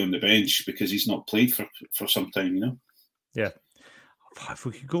least be on the bench because he's not played for some time. Yeah, if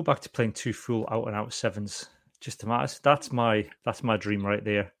we could go back to playing 2 full out and out sevens, just to matter. That's my dream right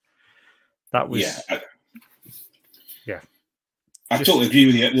there. That was I totally agree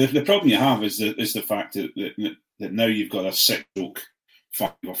with you. The problem you have is the fact that now you've got a 6-stroke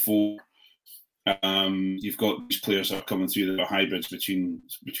 5 or 4. You've got these players that are coming through that are hybrids between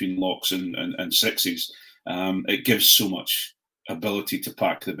locks and sixes. It gives so much ability to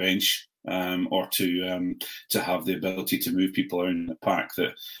pack the bench, or to have the ability to move people around in the pack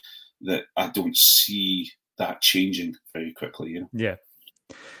that I don't see that changing very quickly. Yeah.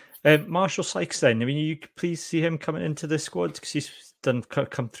 Marshall Sykes, then. I mean, you could please see him coming into the squad because he's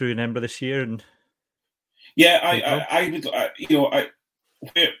come through in Edinburgh this year, and I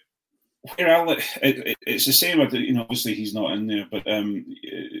would. It's the same. Obviously he's not in there, but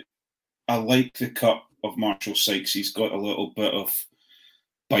I like the cut of Marshall Sykes. He's got a little bit of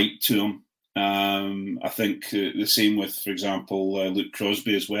bite to him. I think the same with, for example, Luke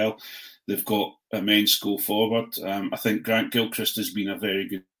Crosby as well. They've got immense go forward. I think Grant Gilchrist has been a very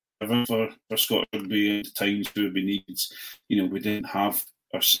good for Scotland Rugby at times where we needed. We didn't have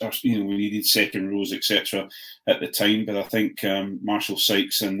we needed second rows, etc. at the time. But I think Marshall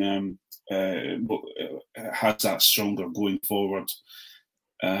Sykes and has that stronger going forward.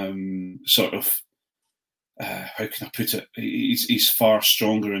 How can I put it? He's far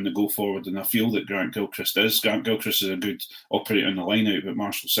stronger in the go forward than I feel that Grant Gilchrist is. Grant Gilchrist is a good operator in the line out, but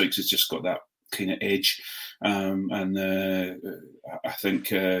Marshall Sykes has just got that kind of edge, and I think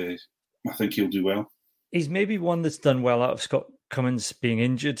he'll do well. He's maybe one that's done well out of Scott Cummins being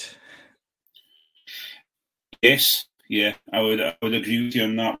injured. Yes, yeah, I would agree with you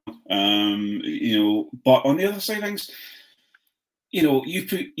on that. But on the other side of things,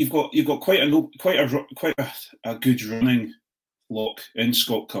 you've got quite a good running lock in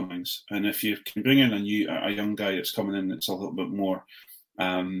Scott Cummins, and if you can bring in a young guy that's coming in that's a little bit more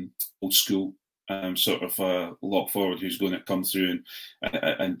old school, sort of lock forward who's going to come through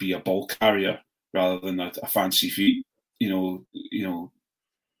and be a ball carrier rather than a fancy feet,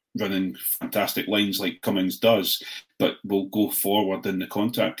 running fantastic lines like Cummins does, but will go forward in the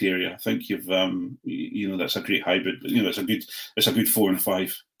contact area. I think you've, that's a great hybrid. It's a good 4 and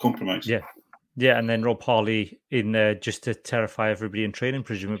 5 compromise. Yeah, and then Rob Harley in there just to terrify everybody in training,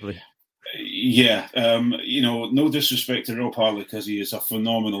 presumably. Yeah, no disrespect to Rob Harley because he is a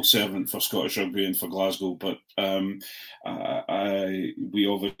phenomenal servant for Scottish Rugby and for Glasgow, but I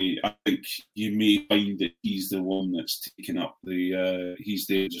think you may find that he's the one that's taking up he's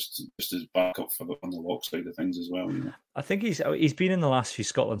there just as backup on the lock side of things as well. I think he's been in the last few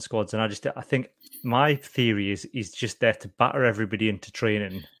Scotland squads, and I think my theory is he's just there to batter everybody into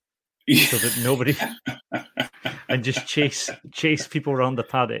training. So that nobody and just chase people around the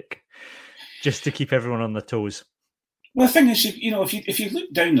paddock just to keep everyone on their toes. Well, the thing is, if you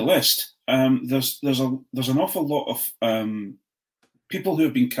look down the list, there's an awful lot of people who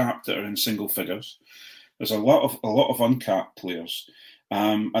have been capped that are in single figures. There's a lot of uncapped players,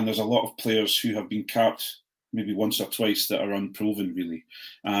 and there's a lot of players who have been capped maybe once or twice that are unproven, really.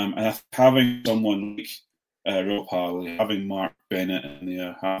 And having someone like Rob Harley, having Mark Bennett in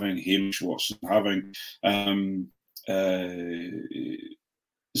there, having Hamish Watson, having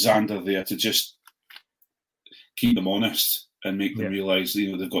Xander there to just keep them honest and make them realise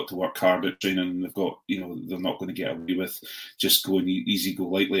they've got to work hard at training, and they've got they're not going to get away with just going easy, go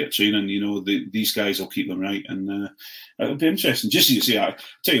lightly at training. These guys will keep them right, and it'll be interesting. Just so you see, I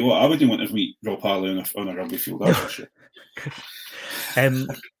tell you what, I wouldn't want to meet Rob Harley on a rugby field. That's for sure.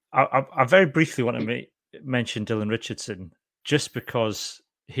 I very briefly want to mention Dylan Richardson, just because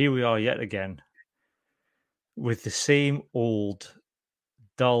here we are yet again with the same old,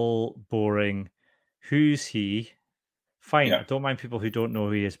 dull, boring, who's he? Fine, yeah. I don't mind people who don't know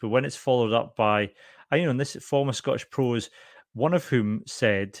who he is, but when it's followed up by, and this former Scottish pros, one of whom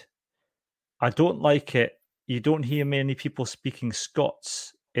said, I don't like it. You don't hear many people speaking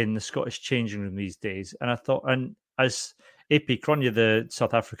Scots in the Scottish changing room these days. And I thought, and as AP Cronje, the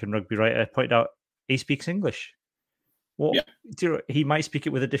South African rugby writer, pointed out, he speaks English. He might speak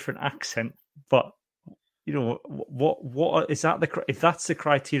it with a different accent, but what is that? If that's the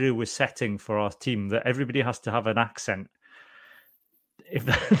criteria we're setting for our team, that everybody has to have an accent,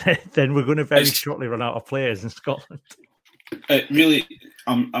 then we're going to very shortly run out of players in Scotland. Really,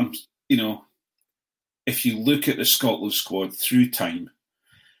 if you look at the Scotland squad through time,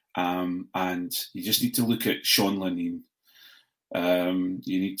 and you just need to look at Sean Linnane.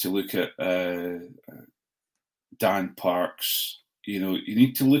 You need to look at Dan Parks. You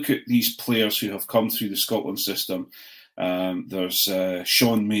need to look at these players who have come through the Scotland system. There's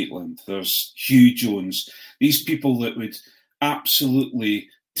Sean Maitland. There's Hugh Jones. These people that would absolutely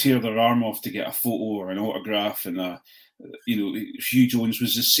tear their arm off to get a photo or an autograph. And Hugh Jones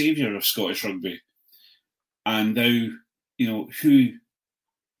was the saviour of Scottish rugby. And now, who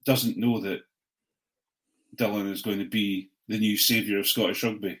doesn't know that Dylan is going to be the new saviour of Scottish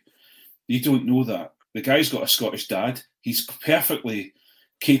rugby? You don't know that. The guy's got a Scottish dad. He's perfectly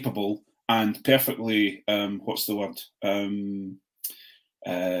capable and perfectly,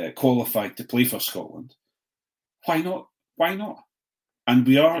 qualified to play for Scotland. Why not? Why not? And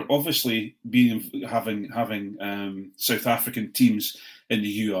we are obviously having South African teams in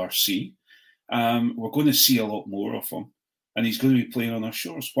the URC. We're going to see a lot more of him, and he's going to be playing on our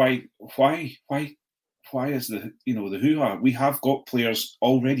shores. Why is the hoo-ha? We have got players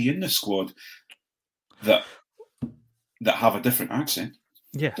already in the squad that have a different accent.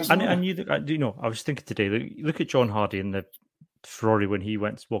 Yeah, and I was thinking today. Look at John Hardy in the Ferrari when he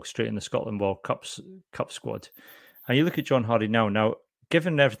walked straight in the Scotland World Cup squad, and you look at John Hardy now. Now,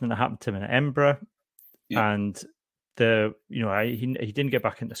 given everything that happened to him in Edinburgh, and he didn't get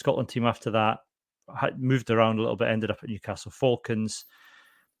back into the Scotland team after that. Moved around a little bit. Ended up at Newcastle Falcons.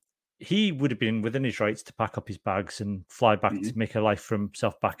 he would have been within his rights to pack up his bags and fly back to make a life for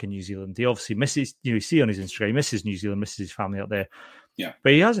himself back in New Zealand. He obviously misses, you see on his Instagram, he misses New Zealand, misses his family out there. Yeah.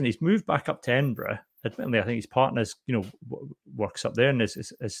 But he hasn't. He's moved back up to Edinburgh. Admittedly, I think his partner's, works up there and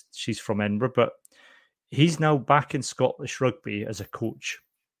as she's from Edinburgh, but he's now back in Scottish rugby as a coach.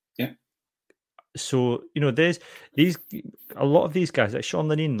 Yeah. So, there's a lot of these guys, like Sean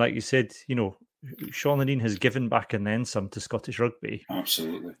Leneen, like you said, Sean Leneen has given back and then some to Scottish rugby.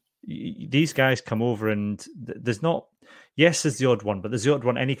 Absolutely. These guys come over and there's the odd one, but there's the odd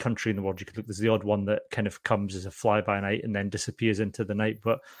one, any country in the world you could look, there's the odd one that kind of comes as a fly-by-night and then disappears into the night.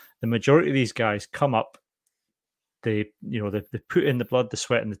 But the majority of these guys come up, they put in the blood, the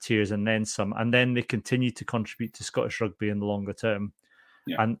sweat and the tears and then some, and then they continue to contribute to Scottish rugby in the longer term.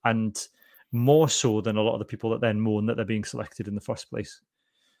 Yeah. And more so than a lot of the people that then moan that they're being selected in the first place.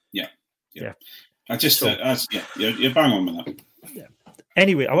 Yeah. I just, you're bang on with that. Yeah.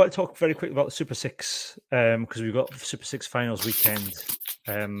 Anyway, I want to talk very quickly about the Super Six because we've got Super Six finals weekend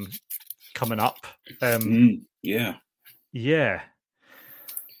coming up. Yeah.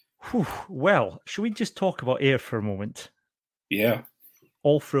 Whew. Well, should we just talk about Ayr for a moment? Yeah.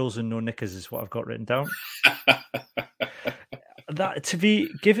 All frills and no knickers is what I've got written down. That to be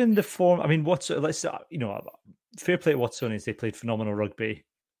given the form, I mean, fair play to Watsonians, they played phenomenal rugby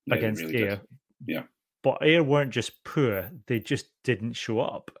against really Ayr. did. Yeah. But Ayr weren't just poor; they just didn't show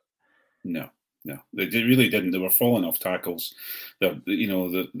up. No, they really didn't. They were falling off tackles. Their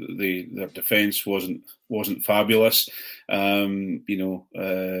defence wasn't fabulous.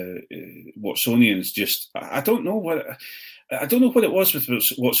 Watsonians just. I don't know what it was with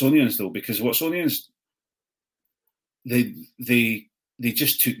Watsonians though, because Watsonians they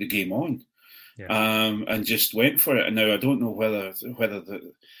just took the game on, and just went for it. And now I don't know whether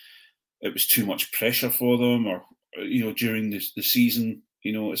it was too much pressure for them, or during the season,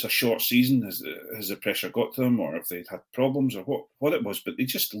 it's a short season. Has the pressure got to them, or if they'd had problems, or what it was? But they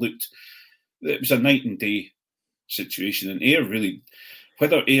just looked. It was a night and day situation, and Ayr really,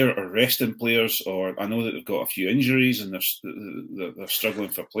 whether Ayr are resting players, or I know that they've got a few injuries and they're struggling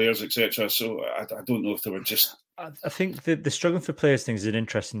for players, etc. So I don't know if they were just. I think the struggling for players thing is an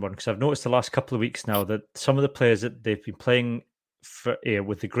interesting one because I've noticed the last couple of weeks now that some of the players that they've been playing for Ayr,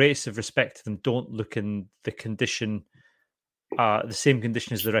 with the greatest of respect to them, don't look in the condition, the same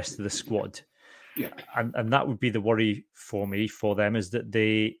condition as the rest of the squad. Yeah, and that would be the worry for them is that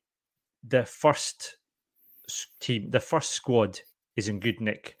their first squad is in good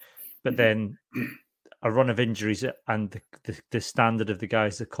nick, but then a run of injuries and the standard of the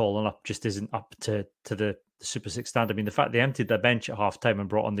guys that are calling up just isn't up to the Super Six standard. I mean, the fact they emptied their bench at half time and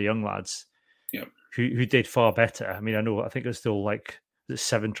brought on the young lads. Yeah. Who did far better. I mean, I think it was still like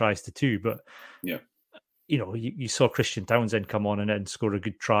 7 tries to 2, but you saw Christian Townsend come on and score a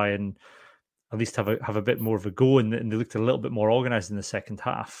good try and at least have a bit more of a go, and they looked a little bit more organised in the second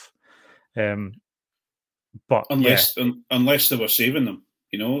half. But unless they were saving them,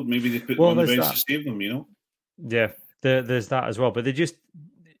 maybe they put them on the bench to save them, Yeah, there's that as well. But they just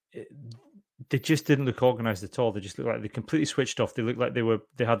didn't look organised at all. They just looked like they completely switched off. They looked like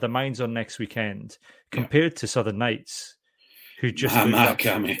they had their minds on next weekend compared to Southern Knights, who just they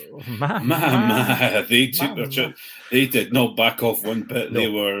did not back off one bit.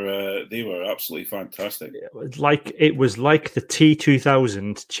 No. They were absolutely fantastic. It was like the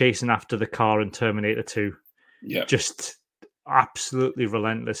T-2000 chasing after the car in Terminator 2. Yeah, just absolutely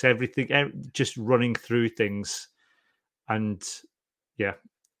relentless. Everything, just running through things, and yeah.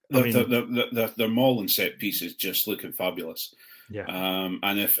 Their maul and set piece is just looking fabulous. Yeah.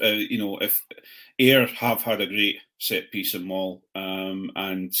 And if Ayr have had a great set piece and maul,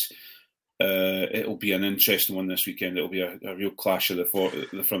 and it'll be an interesting one this weekend. It'll be a real clash of the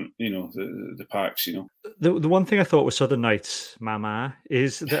front, the packs. The one thing I thought with Southern Knights, Mama,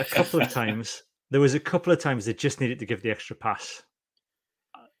 is that a couple of times they just needed to give the extra pass.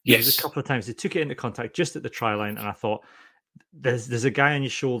 There was a couple of times they took it into contact just at the try line, and I thought, There's a guy on your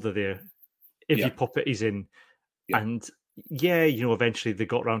shoulder there. If you pop it, he's in. Yeah. And eventually they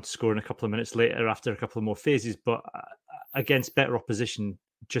got around to scoring a couple of minutes later after a couple of more phases. But against better opposition,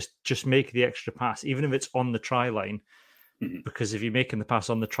 just make the extra pass, even if it's on the try line. Mm-hmm. Because if you're making the pass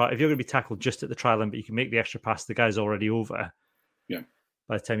on the try, if you're going to be tackled just at the try line, but you can make the extra pass, the guy's already over. Yeah.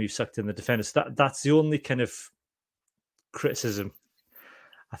 By the time you've sucked in the defenders, that's the only kind of criticism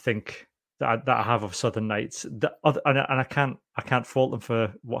I think that I have of Southern Knights, and I can't fault them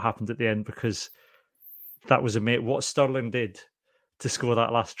for what happened at the end, because that was amazing. What Sterling did to score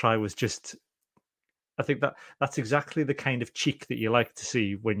that last try was just I think that's exactly the kind of cheek that you like to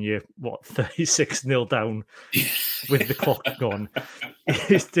see when you're 36-0 down with the clock gone.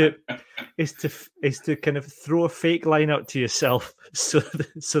 Is to kind of throw a fake line out to yourself so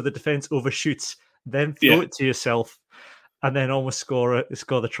the defense overshoots, then throw it to yourself, and then almost score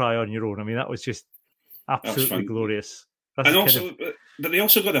the try on your own. I mean, that was just absolutely glorious. But they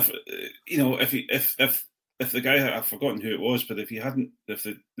also got if the guy, I've forgotten who it was, but if the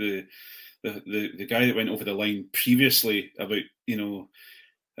guy that went over the line previously about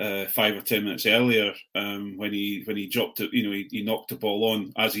 5 or 10 minutes earlier, when he dropped it, he knocked the ball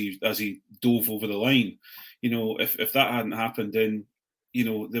on as he dove over the line. If that hadn't happened, then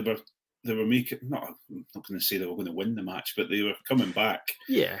they were making. I'm not going to say they were going to win the match, but they were coming back.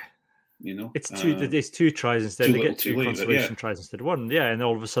 Yeah. It's two tries instead. They get two consolation tries instead of one. Yeah, and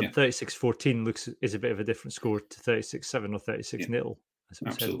all of a sudden 36-14 is a bit of a different score to 36-7 or 36-0.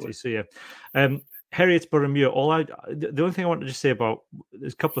 Absolutely. So yeah, Heriot's Boroughmuir. The only thing I want to just say about,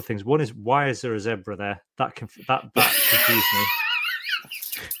 there's a couple of things. One is, why is there a zebra there? That confused me.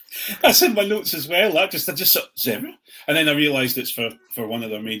 That's in my notes as well. I just thought, zebra, and then I realised it's for one of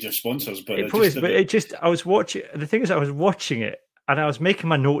their major sponsors. But I was watching. The thing is, I was watching it and I was making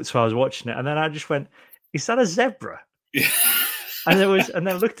my notes while I was watching it, and then I just went, "Is that a zebra?" Yeah. And then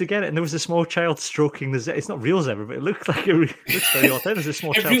I looked again, and there was a small child stroking the zebra. It's not real zebra, but it looked like looks very authentic. There's a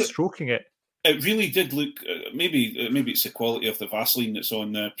small child stroking it. It really did look. Maybe it's the quality of the Vaseline that's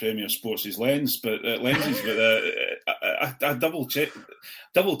on Premier Sports' lenses, but I double took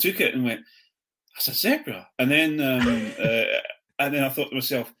it and went, "That's a zebra." And then I thought to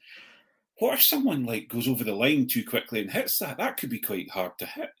myself, what if someone goes over the line too quickly and hits that? That could be quite hard to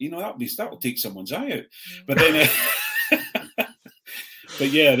hit. That'll take someone's eye out. But then. But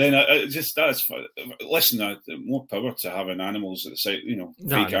yeah, then that's fun. Listen, more power to having animals at the side,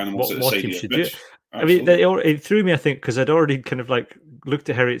 fake animals at the side of your pitch. I mean, it threw me, I think, because I'd already kind of looked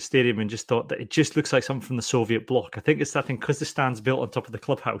at Heriot Stadium and just thought that it just looks like something from the Soviet bloc. I think it's that thing because the stand's built on top of the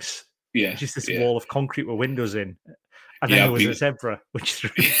clubhouse. Yeah, just this wall of concrete with windows in, and then there was a zebra, which threw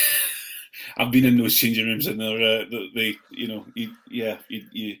me. I've been in those changing rooms, and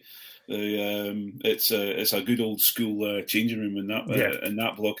it's a good old school changing room in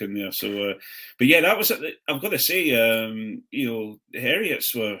that block in there. So, but yeah, that was. I've got to say, the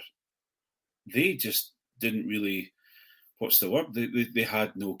Heriots they just didn't really. What's the word? They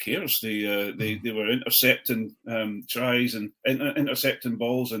had no cares. They were intercepting tries and intercepting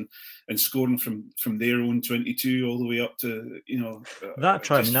balls and scoring from their own 22 all the way up to that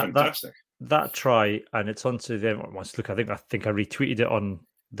try. Fantastic. That try, and it's onto them. Look, I think I retweeted it on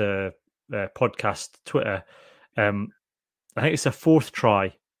the podcast Twitter. I think it's a fourth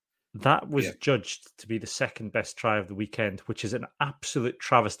try. That was judged to be the second best try of the weekend, which is an absolute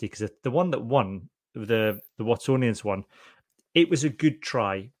travesty because the one that won, the Watsonians one, it was a good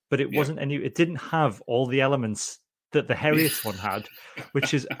try, but it wasn't it didn't have all the elements that the Heriots one had,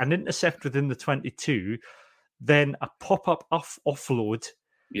 which is an intercept within the 22, then a pop-up offload,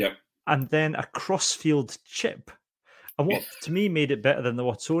 and then a cross-field chip. And what to me made it better than the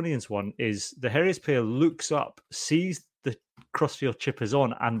Watsonians one is the Heriots player looks up, sees the crossfield chip is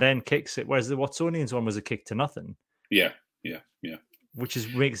on, and then kicks it, whereas the Watsonians one was a kick to nothing. Yeah. Which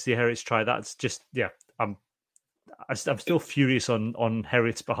makes the Heriots try. That's just I'm still furious on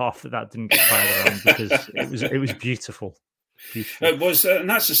Heriots' behalf that didn't get fired around because it was beautiful. It was, and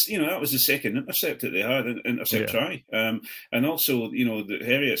that's that was the second intercept that they had, try, and also the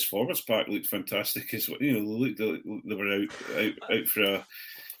Heriots forwards pack looked fantastic as well. They were out for a.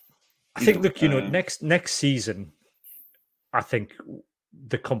 I think next season, I think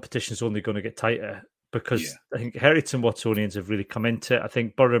the competition is only going to get tighter because I think Heriots and Watsonians have really come into it. I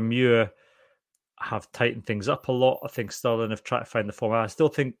think Boroughmuir have tightened things up a lot. I think Stirling have tried to find the format. I still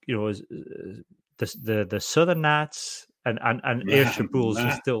think the Southern Nats and Ayrshire Bulls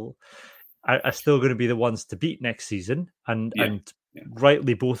are still going to be the ones to beat next season, and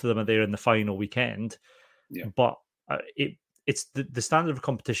rightly both of them are there in the final weekend. But it's the standard of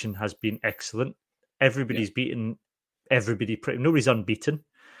competition has been excellent. Everybody's beaten everybody. Nobody's unbeaten.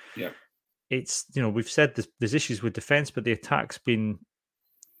 It's we've said there's issues with defense, but the attack's been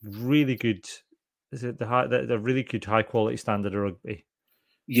really good. Is it the really good high quality standard of rugby?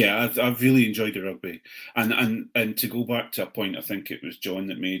 Yeah, I've really enjoyed the rugby, and to go back to a point, I think it was John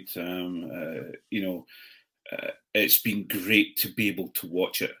that made. It's been great to be able to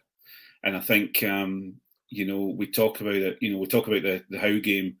watch it, and I think we talk about it. We talk about the Howe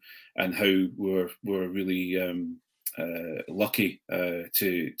game and how we're really lucky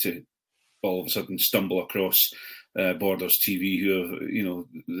to all of a sudden stumble across Borders TV, who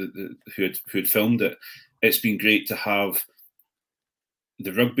had filmed it. It's been great to have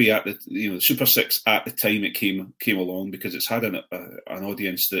the rugby at the Super Six at the time it came along, because it's had an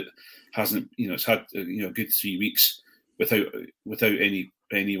audience that hasn't, it's had a good 3 weeks without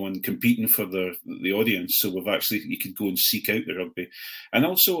anyone competing for the audience. So you could go and seek out the rugby, and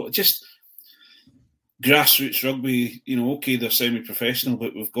also just grassroots rugby. Okay, they're semi-professional,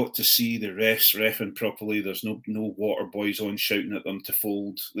 but we've got to see the refs reffing properly. There's no water boys on shouting at them to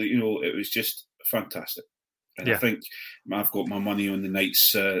fold. It was just fantastic. And I think I've got my money on the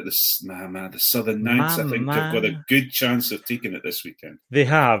Knights, the Southern Knights. I think they've got a good chance of taking it this weekend. They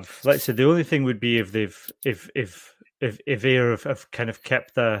have. Like I said, the only thing would be if Ayr have kind of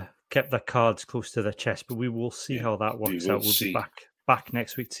kept their cards close to their chest. But we will see how that works out. We'll be back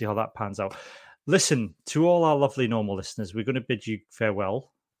next week to see how that pans out. Listen, to all our lovely normal listeners, we're going to bid you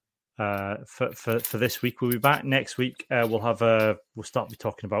farewell for this week. We'll be back next week. We'll start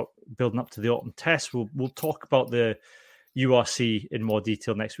talking about building up to the autumn test. We'll talk about the URC in more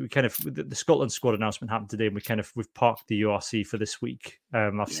detail next week. The Scotland squad announcement happened today, and we've parked the URC for this week.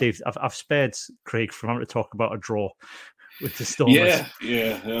 I've spared Craig from having to talk about a draw with the Stormers.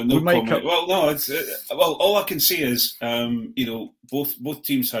 No comment. All I can say is, both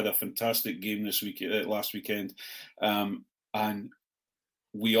teams had a fantastic game last weekend, and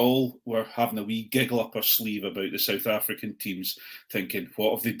we all were having a wee giggle up our sleeve about the South African teams, thinking,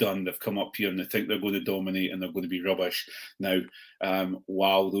 what have they done? They've come up here and they think they're going to dominate and they're going to be rubbish. Now,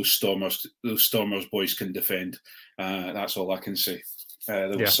 wow, those Stormers boys can defend. That's all I can say.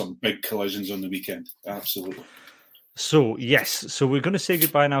 There was some big collisions on the weekend. Absolutely. So, yes. So we're going to say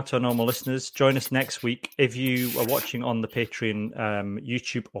goodbye now to our normal listeners. Join us next week. If you are watching on the Patreon,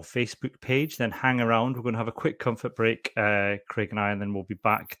 YouTube or Facebook page, then hang around. We're going to have a quick comfort break, Craig and I, and then we'll be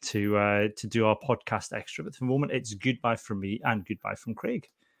back to do our podcast extra. But for the moment, it's goodbye from me and goodbye from Craig.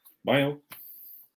 Bye all.